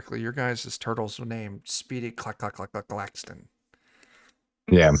remember correctly, your guys' turtles were named Speedy Claxton.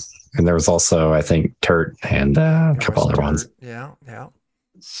 Yeah. And there was also, I think, Turt and a couple other ones. Yeah, yeah.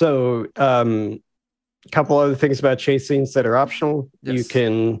 So, a couple other things about chase scenes that are optional. You Yes.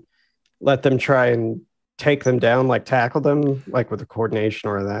 can let them try and take them down, like tackle them, like with a coordination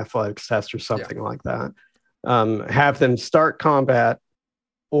or an athletics test or something like that. Have them start combat,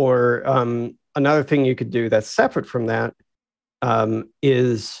 or another thing you could do that's separate from that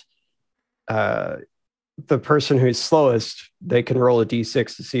is the person who's slowest, they can roll a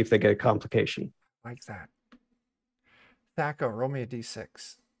d6 to see if they get a complication. Like that. Thaco, roll me a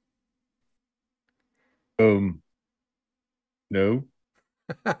d6. No.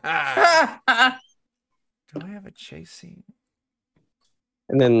 Do I have a chase scene?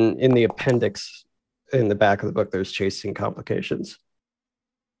 And then in the appendix in the back of the book, there's chase scene complications.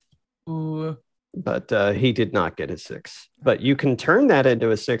 Ooh. But he did not get a 6. But you can turn that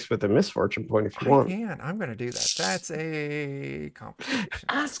into a 6 with a misfortune point if you I want. can. I'm going to do that. That's a complication.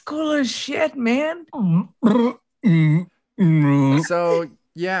 That's cool as shit, man. So,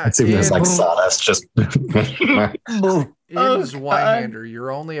 yeah. It seems like sawdust just. In Oh, Zweihander,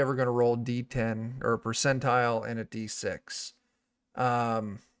 you're only ever going to roll D10 or a percentile and a D6.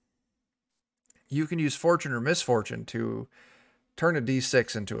 You can use fortune or misfortune to turn a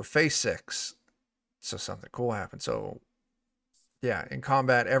D6 into a face 6. So something cool happens. So, yeah, in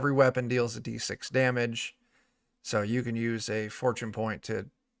combat, every weapon deals a D6 damage. So you can use a fortune point to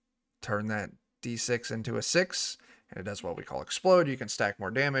turn that D6 into a 6, and it does what we call explode. You can stack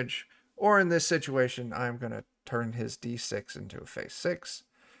more damage. Or in this situation, I'm going to turn his D6 into a face 6.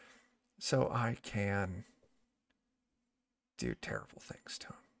 So I can do terrible things to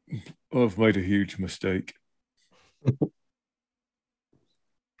him. I've made a huge mistake.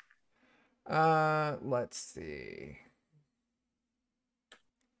 Let's see.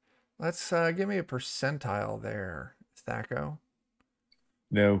 Let's give me a percentile there, Thaco.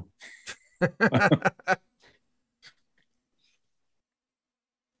 No. There's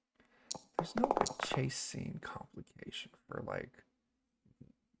no good chase scene complication for like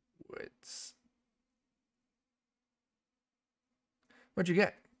woods. What'd you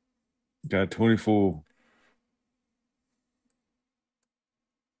get? Got 24.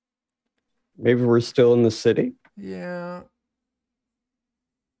 Maybe we're still in the city. Yeah.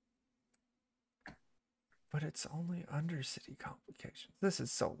 But it's only undercity complications. This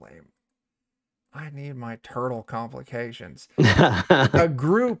is so lame. I need my turtle complications. A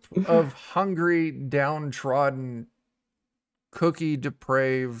group of hungry, downtrodden, cookie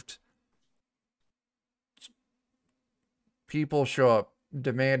depraved people show up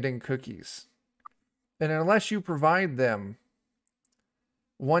demanding cookies. And unless you provide them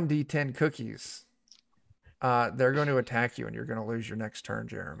 1d10 cookies, they're going to attack you and you're going to lose your next turn,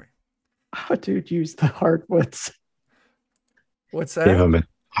 Jeremy. Oh, dude, use the hardwoods. What's that? Give him an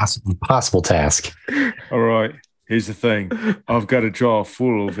impossible task. All right. Here's the thing. I've got a jar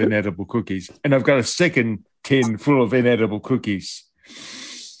full of inedible cookies, and I've got a second tin full of inedible cookies.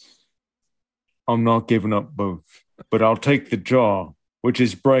 I'm not giving up both, but I'll take the jar, which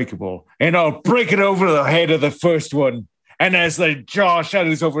is breakable, and I'll break it over the head of the first one. And as the jar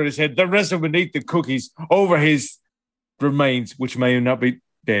shadows over his head, the rest of them eat the cookies over his remains, which may not be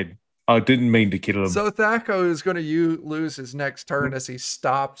dead. I didn't mean to kill him. So Thaco is going to lose his next turn as he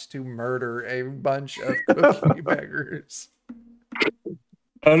stops to murder a bunch of cookie beggars.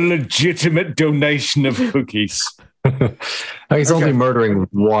 A legitimate donation of cookies. He's only murdering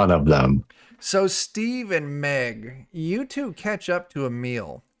one of them. So Steve and Meg, you two catch up to a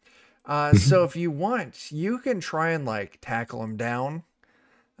meal. So if you want, you can try and like tackle him down.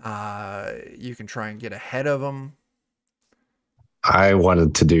 You can try and get ahead of him. I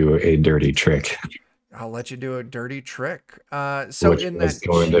wanted to do a dirty trick. I'll let you do a dirty trick. So which in was that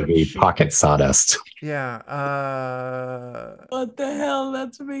going to cheat be sheet- pocket sawdust. Yeah. What the hell?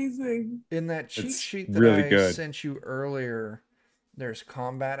 That's amazing. In that cheat It's sheet that really I good. sent you earlier, there's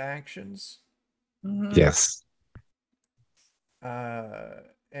combat actions. Mhm. Yes.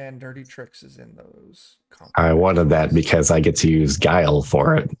 And dirty tricks is in those. Combat I wanted that actions. because I get to use guile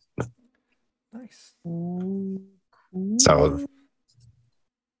for it. Nice. Ooh, cool. So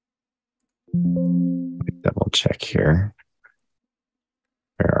double check here.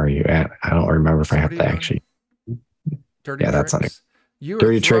 Where are you at? I don't remember if So I what have are to you doing? actually. Dirty Yeah, that's tricks. not You are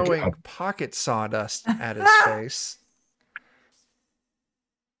Dirty trick. throwing pocket sawdust at his face.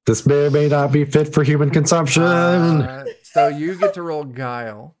 This may not be fit for human consumption. So you get to roll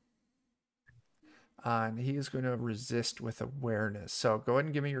guile. And he is going to resist with awareness. So go ahead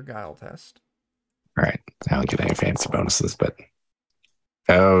and give me your guile test. All right. I don't get any fancy bonuses, but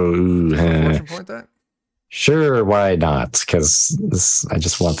oh, Fortune point that? sure, why not? Because I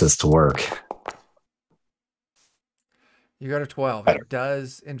just want this to work. You got a 12. Better. It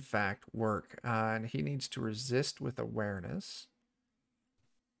does, in fact, work. And he needs to resist with awareness.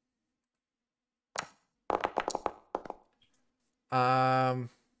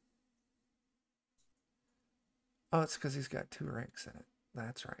 Oh, it's because he's got 2 ranks in it.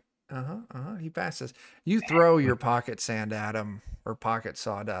 That's right. He passes. You throw your pocket sand at him or pocket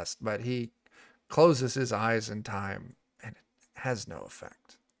sawdust, but he closes his eyes in time and it has no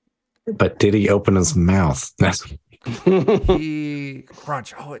effect. But did he open his mouth? He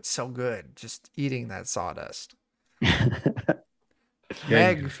crunch. Oh, it's so good. Just eating that sawdust. Yeah,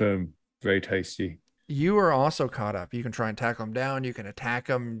 Meg, confirm. Very tasty. you are also caught up. You can try and tackle him down. You can attack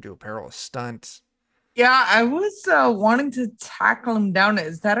him, do a perilous stunt. Yeah, I was wanting to tackle him down.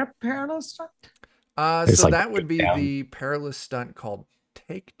 Is that a perilous stunt? It's So like that would be down. the perilous stunt called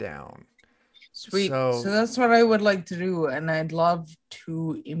takedown. Sweet. So- So that's what I would like to do, and I'd love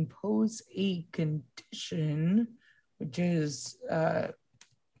to impose a condition, which is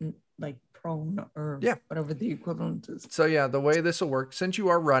like prone or Yeah. whatever the equivalent is. So yeah, the way this will work, since you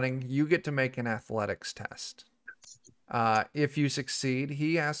are running, you get to make an athletics test. If you succeed,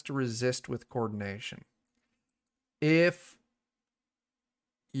 he has to resist with coordination. If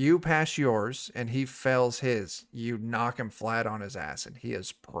you pass yours and he fails his, you knock him flat on his ass and he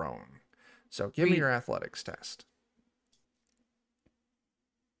is prone. So give me Sweet. your athletics test.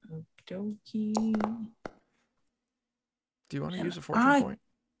 Dokey. Do you want to Yeah, use a fortune I- point?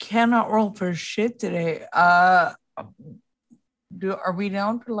 Cannot roll for shit today. Are we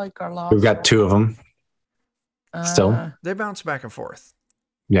down to like our last? We've got 2 of them. still. They bounce back and forth.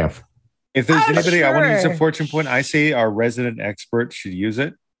 Yeah. If there's I'm anybody I want to use a sure. fortune point, I say our resident expert should use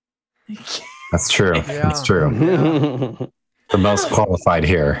it. That's true. Yeah. That's true. The most qualified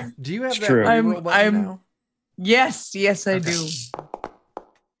here. Do you have It's that true. reroll button I'm- now? Yes, I do.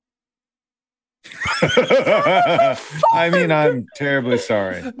 I mean, I'm terribly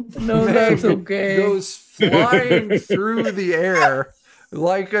sorry. No, that's okay. Goes flying through the air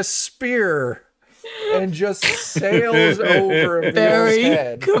like a spear and just sails over Emil's Very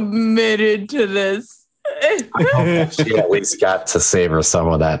head. committed to this. I hope that she at least got to savor some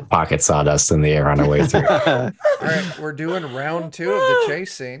of that pocket sawdust in the air on her way through. All right, we're doing round 2 of the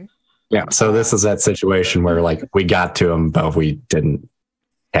chase scene. Yeah. So this is that situation where like we got to him, but we didn't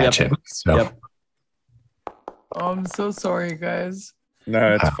catch him. So Yep. Oh, I'm so sorry, guys.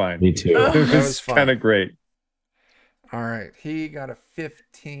 No, it's fine. me too. That It was was fun. kind of great. All right, he got a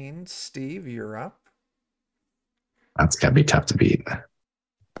 15. Steve, you're up. That's gotta be tough to beat.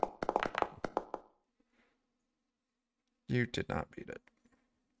 You did not beat it.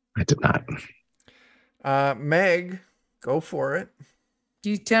 I did not. Meg, go for it.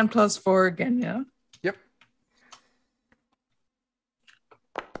 D10 plus 4 again, yeah? Yep.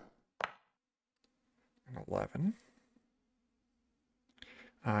 An 11.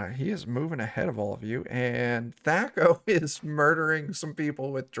 He is moving ahead of all of you, and Thaco is murdering some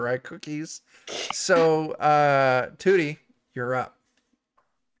people with dry cookies. So, Tootie, you're up.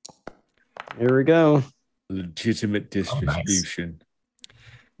 Here we go. Legitimate distribution.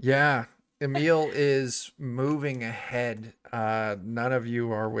 Yeah, Emil is moving ahead. None of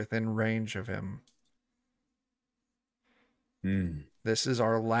you are within range of him. Mm. This is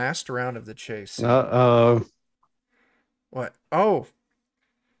our last round of the chase. scene. Uh-oh. What? Oh,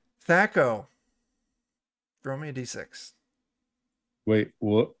 Thaco. Throw me a d6. Wait,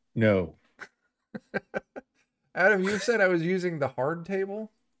 what? No. Adam, you said I was using the hard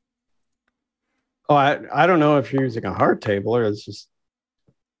table. Oh, I don't know if you're using a hard table or it's just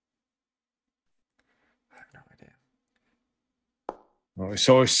I have no idea.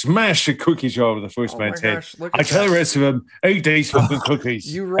 So I smashed the cookie jar over the first Oh my man's head. gosh, look I at tell the that. rest of them, eat these fucking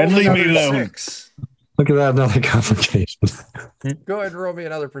cookies You rolled and leave me another alone. 6. Look at that, another complication. Go ahead and roll me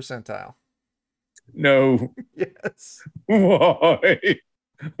another percentile. No. Yes. Why?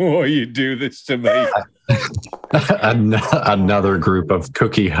 Why you do this to me? Another group of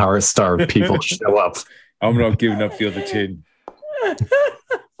cookie heart-starved people show up. I'm not giving up the other 10. I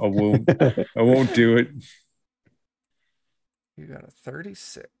won't. I won't do it. You got a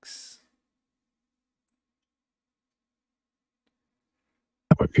 36.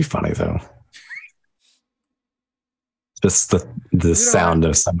 That would be funny though. Just the know sound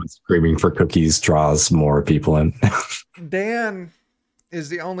of someone screaming for cookies draws more people in. Dan is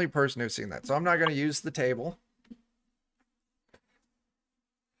the only person who's seen that, so I'm not going to use the table.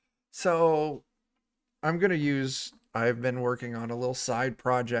 So I'm going to use, I've been working on a little side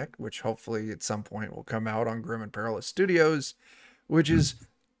project, which hopefully at some point will come out on Grim and Perilous Studios, which is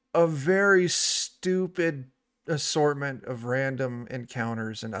a very stupid assortment of random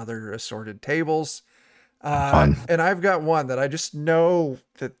encounters and other assorted tables. Fun. And I've got one that I just know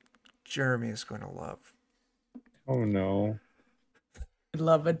that Jeremy is going to love. Oh no.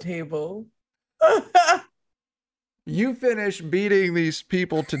 Love a table. You finish beating these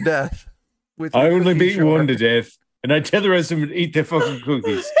people to death with I your only cookie beat jar. one to death, and I tell the rest of them to eat their fucking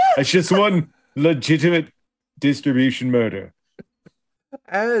cookies. It's just one legitimate distribution murder.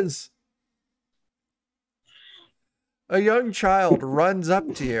 As a young child runs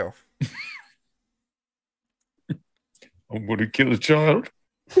up to you. I'm going to kill a child.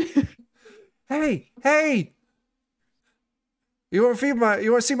 Hey, you want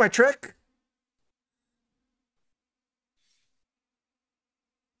to see my trick?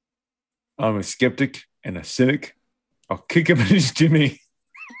 I'm a skeptic and a cynic. I'll kick him in his jimmy.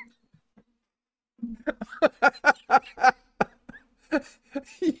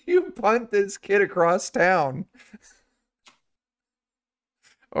 You punt this kid across town.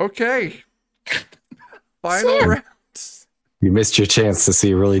 Okay. Final round. You missed your chance to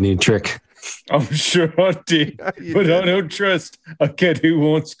see a really neat trick. I'm sure I did, Yeah, you but I did. don't trust a kid who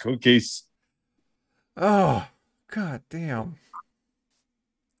wants cookies. Oh, god damn.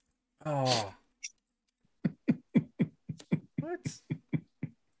 Oh. What?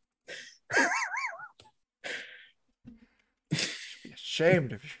 Be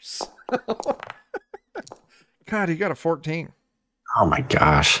ashamed of yourself. God, he got a 14. Oh my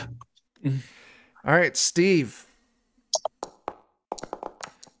gosh. All right, Steve.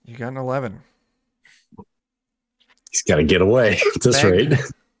 You got an 11. He's got to get away at this Meg. rate.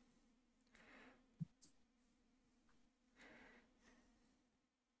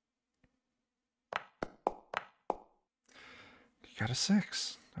 You got a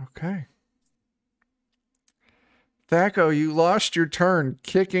 6. Okay. Thaco, you lost your turn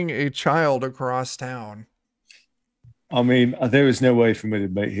kicking a child across town. I mean, there was no way for me to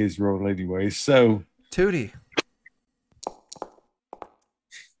make his roll anyway, so Tootie.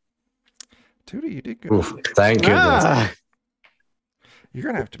 Tootie, you did good. Oof, thank goodness. Ah, You're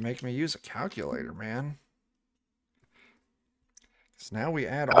going to have to make me use a calculator, man. Because now we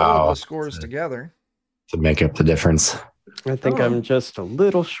add all of the scores together. To make up the difference. I think Oh. I'm just a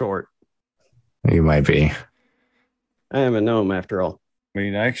little short. You might be. I am a gnome after all. I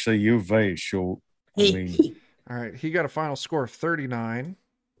mean, actually, you're very short. I mean, All right, he got a final score of 39.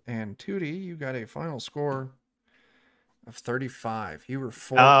 And Tootie, you got a final score of 35. You were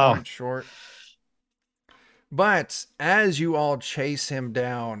 4 Oh. points short. But as you all chase him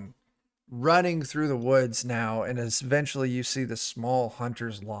down, running through the woods now, and as eventually you see the small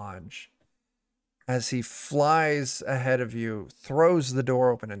hunter's lodge, as he flies ahead of you, throws the door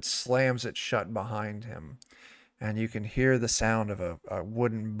open and slams it shut behind him. And you can hear the sound of a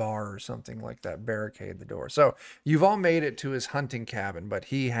wooden bar or something like that barricade the door. So you've all made it to his hunting cabin, but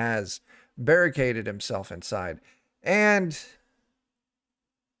he has barricaded himself inside. And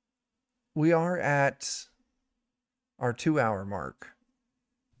we are at our 2-hour mark.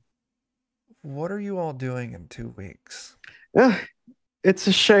 What are you all doing in 2 weeks? It's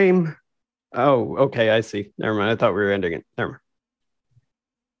a shame. Oh, okay, I see. Never mind. I thought we were ending it. Never mind.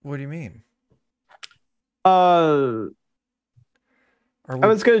 What do you mean? Uh, Are I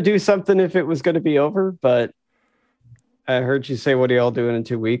was going to do something if it was going to be over, but I heard you say, what are y'all doing in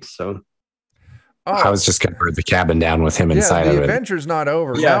 2 weeks? So I was just going to burn the cabin down with him inside the of it. adventure's not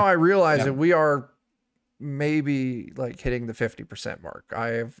over. Yeah. Now I realize Yeah. that we are maybe like hitting the 50% mark. I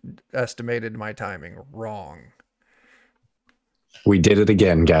have estimated my timing wrong. We did it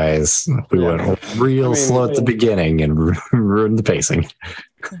again, guys. We Yeah. went real I mean, slow at the beginning and ruined the pacing.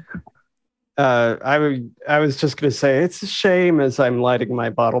 I was just gonna say it's a shame as I'm lighting my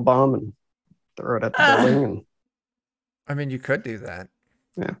bottle bomb and throw it at the building, and I mean, you could do that.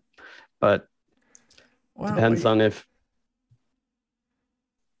 but Well, depends on if.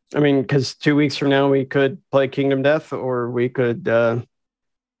 I mean, because 2 weeks from now we could play Kingdom Death, or we could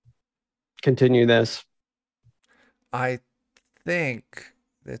continue this. I think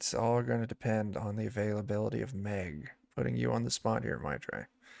it's all going to depend on the availability of Meg. Putting you on the spot here, Maitre.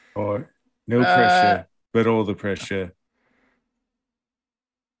 All right. No pressure, but all the pressure.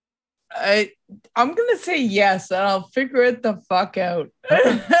 I'm gonna say yes, and I'll figure it the fuck out.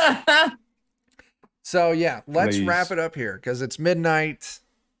 So yeah, let's Please. wrap it up here because it's midnight,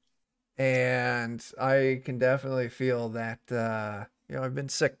 and I can definitely feel that I've been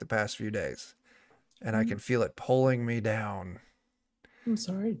sick the past few days, and I can feel it pulling me down. I'm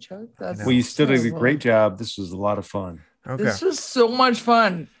sorry, Chuck. That's know. Well, you still did a terrible. great job. This was a lot of fun. Okay. This was so much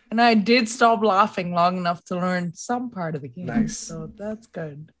fun, and I did stop laughing long enough to learn some part of the game. Nice. So that's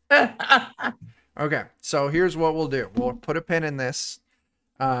good. Okay, so here's what we'll do. We'll put a pin in this.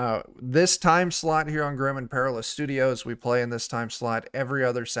 This time slot here on Grim and Perilous Studios, we play in this time slot every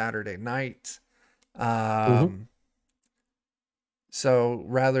other Saturday night. So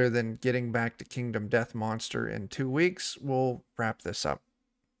rather than getting back to Kingdom Death Monster in 2 weeks, we'll wrap this up.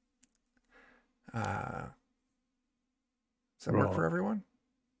 Does that work Right. for everyone?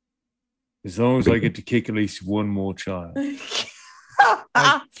 As long as I get to kick at least one more child.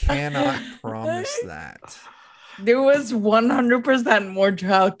 I cannot promise that. There was 100% more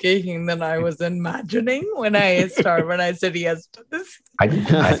child kicking than I was imagining when I said yes to this. I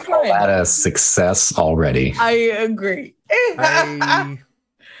call that a success already. I agree.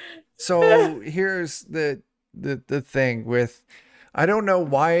 So here's the thing with, I don't know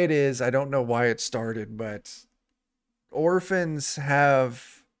why it is, I don't know why it started, but orphans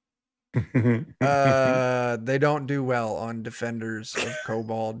have they don't do well on Defenders of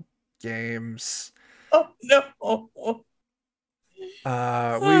Kobold games. Oh no.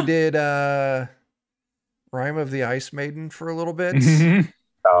 We did Rime of the Ice Maiden for a little bit,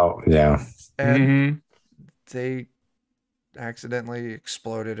 Oh, yeah. and they accidentally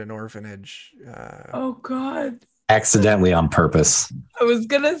exploded an orphanage. Oh god. Accidentally on purpose. I was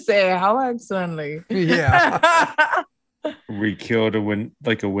gonna say how accidentally. Yeah. We killed a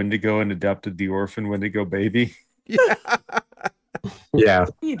Wendigo and adopted the orphan Wendigo baby. Yeah. Yeah.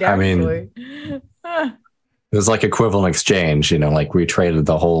 I mean, Actually. it was like equivalent exchange, like we traded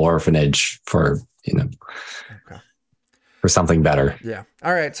the whole orphanage for, Okay. for something better. Yeah.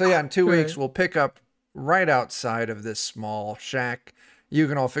 All right. So yeah, in 2 Sure. weeks we'll pick up right outside of this small shack. You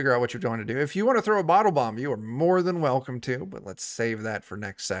can all figure out what you're going to do. If you want to throw a bottle bomb, you are more than welcome to, but let's save that for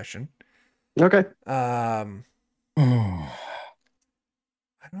next session. Okay. Oh,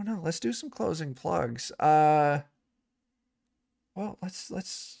 I don't know. Let's do some closing plugs. Well,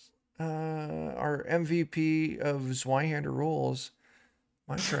 let's our MVP of Zweihander rules,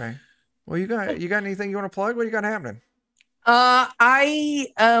 Maitre. Well, you got anything you want to plug? What do you got happening?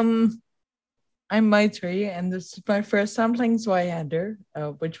 I'm Maitri, and this is my first time playing Zweihander,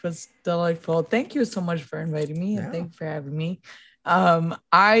 which was delightful. Thank you so much for inviting me, and Yeah. thank you for having me.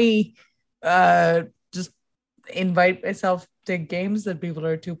 I just invite myself to games that people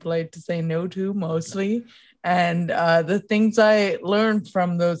are too polite to say no to, mostly. And the things I learned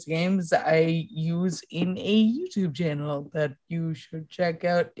from those games, I use in a YouTube channel that you should check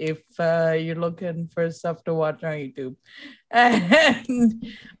out if you're looking for stuff to watch on YouTube. And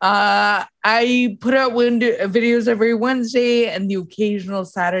I put out videos every Wednesday and the occasional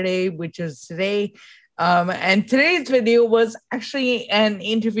Saturday, which is today. And today's video was actually an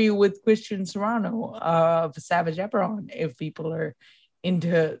interview with Christian Serrano of Savage Eperon, if people are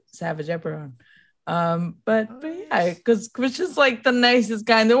into Savage Eperon. But yeah, because Christian's like the nicest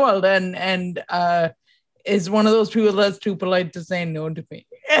guy in the world, and is one of those people that's too polite to say no to me.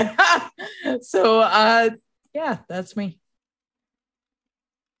 So yeah, that's me.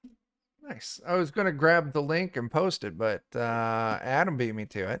 Nice. I was going to grab the link and post it, but Adam beat me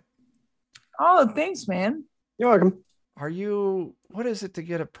to it. Oh, thanks, man. You're welcome. What is it to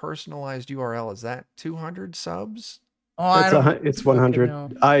get a personalized URL? Is that 200 subs? Oh, I don't It's fucking 100. know.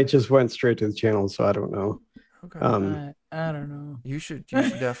 I just went straight to the channel, so I don't know. Okay. I don't know. You should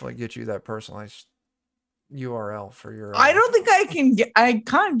definitely get you that personalized URL for your. I don't think I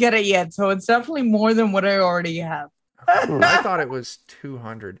can't get it yet, so it's definitely more than what I already have. I thought it was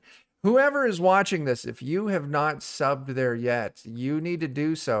 200. Whoever is watching this, if you have not subbed there yet, you need to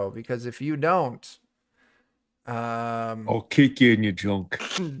do so, because if you don't, I'll kick you in your junk.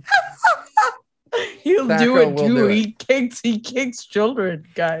 He'll do Thaco it will too. do it. He kicks children,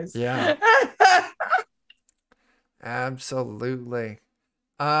 guys. Yeah. Absolutely.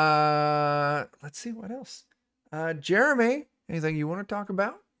 Let's see what else. Jeremy, anything you want to talk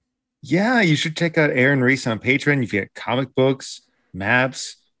about? Yeah, you should check out Aaron Reese on Patreon. You get comic books,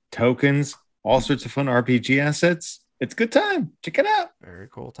 maps, tokens, all sorts of fun RPG assets. It's a good time. Check it out. Very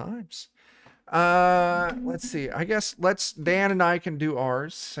cool times. Let's see. I guess Dan and I can do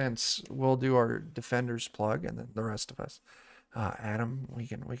ours, since we'll do our Defenders plug, and then the rest of us. Adam, we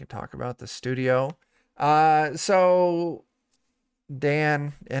can talk about the studio. So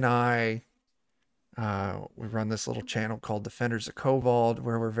Dan and I, we run this little channel called Defenders of Kobold,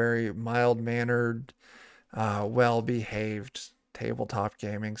 where we're very mild-mannered, well-behaved tabletop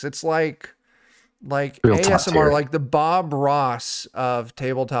gamings. It's like Real top ASMR, tier. like the Bob Ross of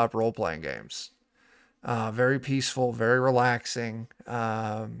tabletop role-playing games. Very peaceful, very relaxing.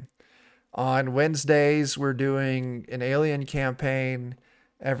 On Wednesdays, we're doing an Alien campaign.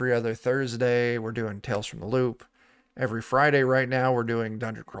 Every other Thursday, we're doing Tales from the Loop. Every Friday right now, we're doing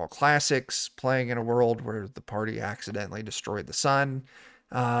Dungeon Crawl Classics, playing in a world where the party accidentally destroyed the sun.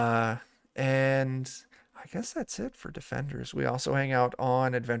 And I guess that's it for Defenders. We also hang out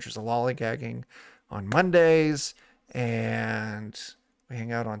on Adventures of Lollygagging on Mondays, and we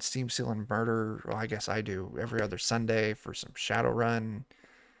hang out on Steam Seal and Murder. Well, I guess I do every other Sunday for some Shadowrun.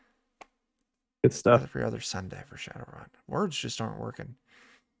 Good stuff. Every other Sunday for Shadowrun. Words just aren't working.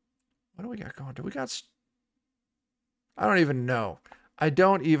 What do we got going? I don't even know. I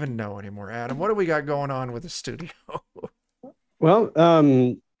don't even know anymore, Adam. What do we got going on with the studio?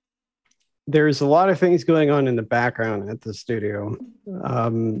 Well, there's a lot of things going on in the background at the studio.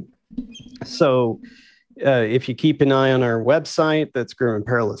 So if you keep an eye on our website, that's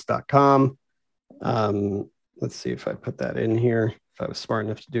grimandperilous.com. Let's see if I put that in here, if I was smart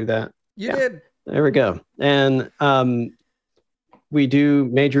enough to do that. You did. There we go. And we do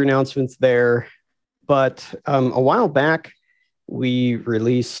major announcements there. But a while back, we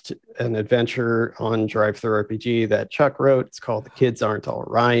released an adventure on Drive-Thru RPG that Chuck wrote. It's called The Kids Aren't All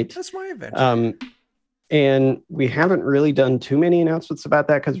Right. That's my adventure. And we haven't really done too many announcements about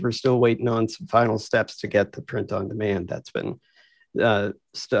that because we're still waiting on some final steps to get the print on demand. That's been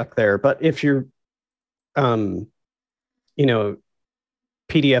stuck there. But if you're,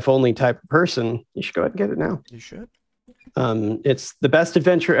 PDF only type of person, you should go ahead and get it now. You should. It's the best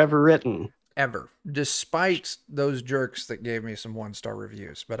adventure ever written. Ever. Despite those jerks that gave me some 1-star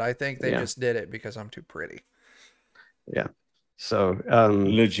reviews. But I think they just did it because I'm too pretty. Yeah. So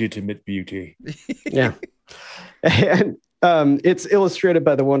Legitimate beauty. yeah. And it's illustrated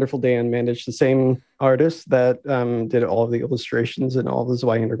by the wonderful Dan Mandich, the same artist that did all of the illustrations in all of the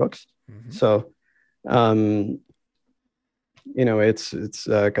Zweihander books. Mm-hmm. So it's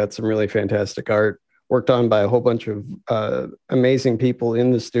got some really fantastic art worked on by a whole bunch of amazing people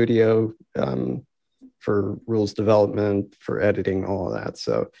in the studio for rules development, for editing, all of that.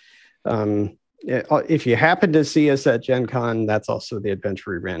 So if you happen to see us at Gen Con, that's also the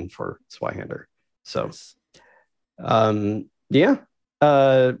adventure we ran for Zweihander. So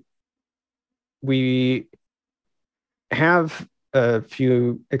we have a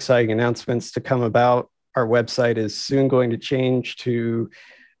few exciting announcements to come about. Our website is soon going to change to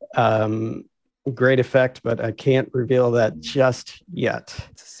great effect, but I can't reveal that just yet.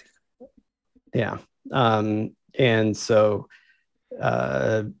 Yeah. And so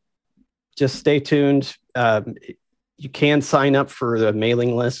just stay tuned. You can sign up for the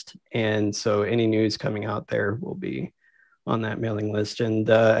mailing list. And so any news coming out there will be on that mailing list. And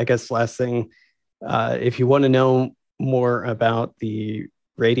I guess last thing, if you want to know more about the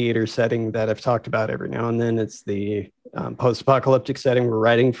Radiator setting that I've talked about every now and then, it's the post-apocalyptic setting we're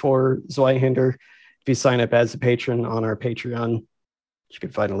writing for Zweihander. If you sign up as a patron on our Patreon, you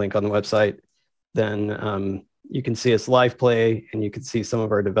can find a link on the website, then you can see us live play and you can see some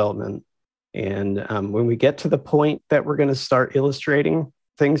of our development. And when we get to the point that we're going to start illustrating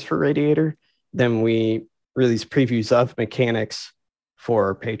things for Radiator, then we release previews of mechanics for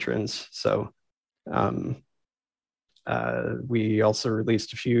our patrons. So we also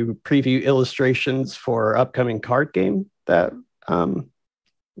released a few preview illustrations for our upcoming card game that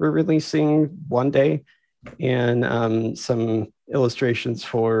we're releasing one day, and some illustrations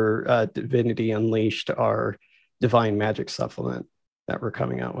for Divinity Unleashed, our Divine Magic supplement that we're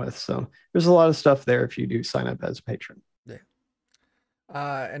coming out with. So there's a lot of stuff there if you do sign up as a patron. Yeah.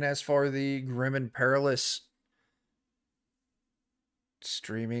 And as for the Grim and Perilous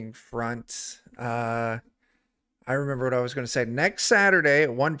streaming front, I remember what I was going to say. Next Saturday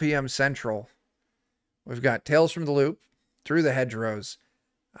at 1 p.m. Central, we've got Tales from the Loop, Through the Hedgerows,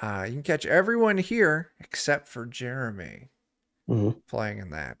 You can catch everyone here except for Jeremy Mhm. playing in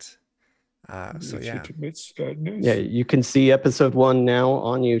that. So yeah, It's sadness. Yeah, you can see episode 1 now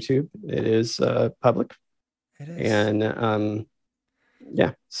on YouTube. It is public. it is. And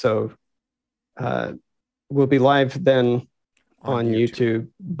yeah, so we'll be live then on YouTube.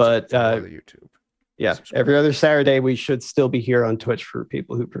 But Follow the YouTube. yeah, Subscribe. every other Saturday we should still be here on Twitch for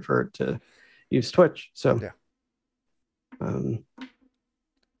people who prefer to use Twitch. So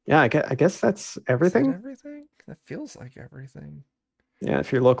yeah, I guess that's everything. Is that everything? That feels like everything. Yeah,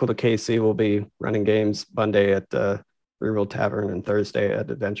 if you're local to KC, we'll be running games Monday at the Real Tavern and Thursday at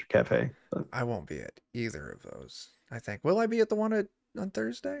Adventure Cafe. But I won't be at either of those. I think. Will I be at the one on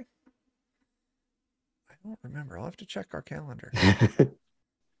Thursday? I don't remember. I'll have to check our calendar. I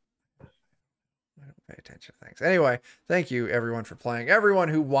don't pay attention to things. Anyway, thank you everyone for playing. Everyone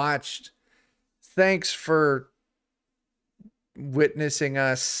who watched, thanks for witnessing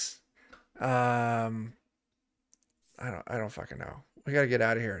us. I don't fucking know. We gotta get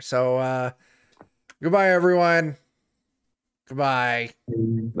out of here. So goodbye everyone. Goodbye.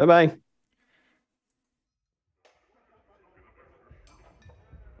 bye-bye.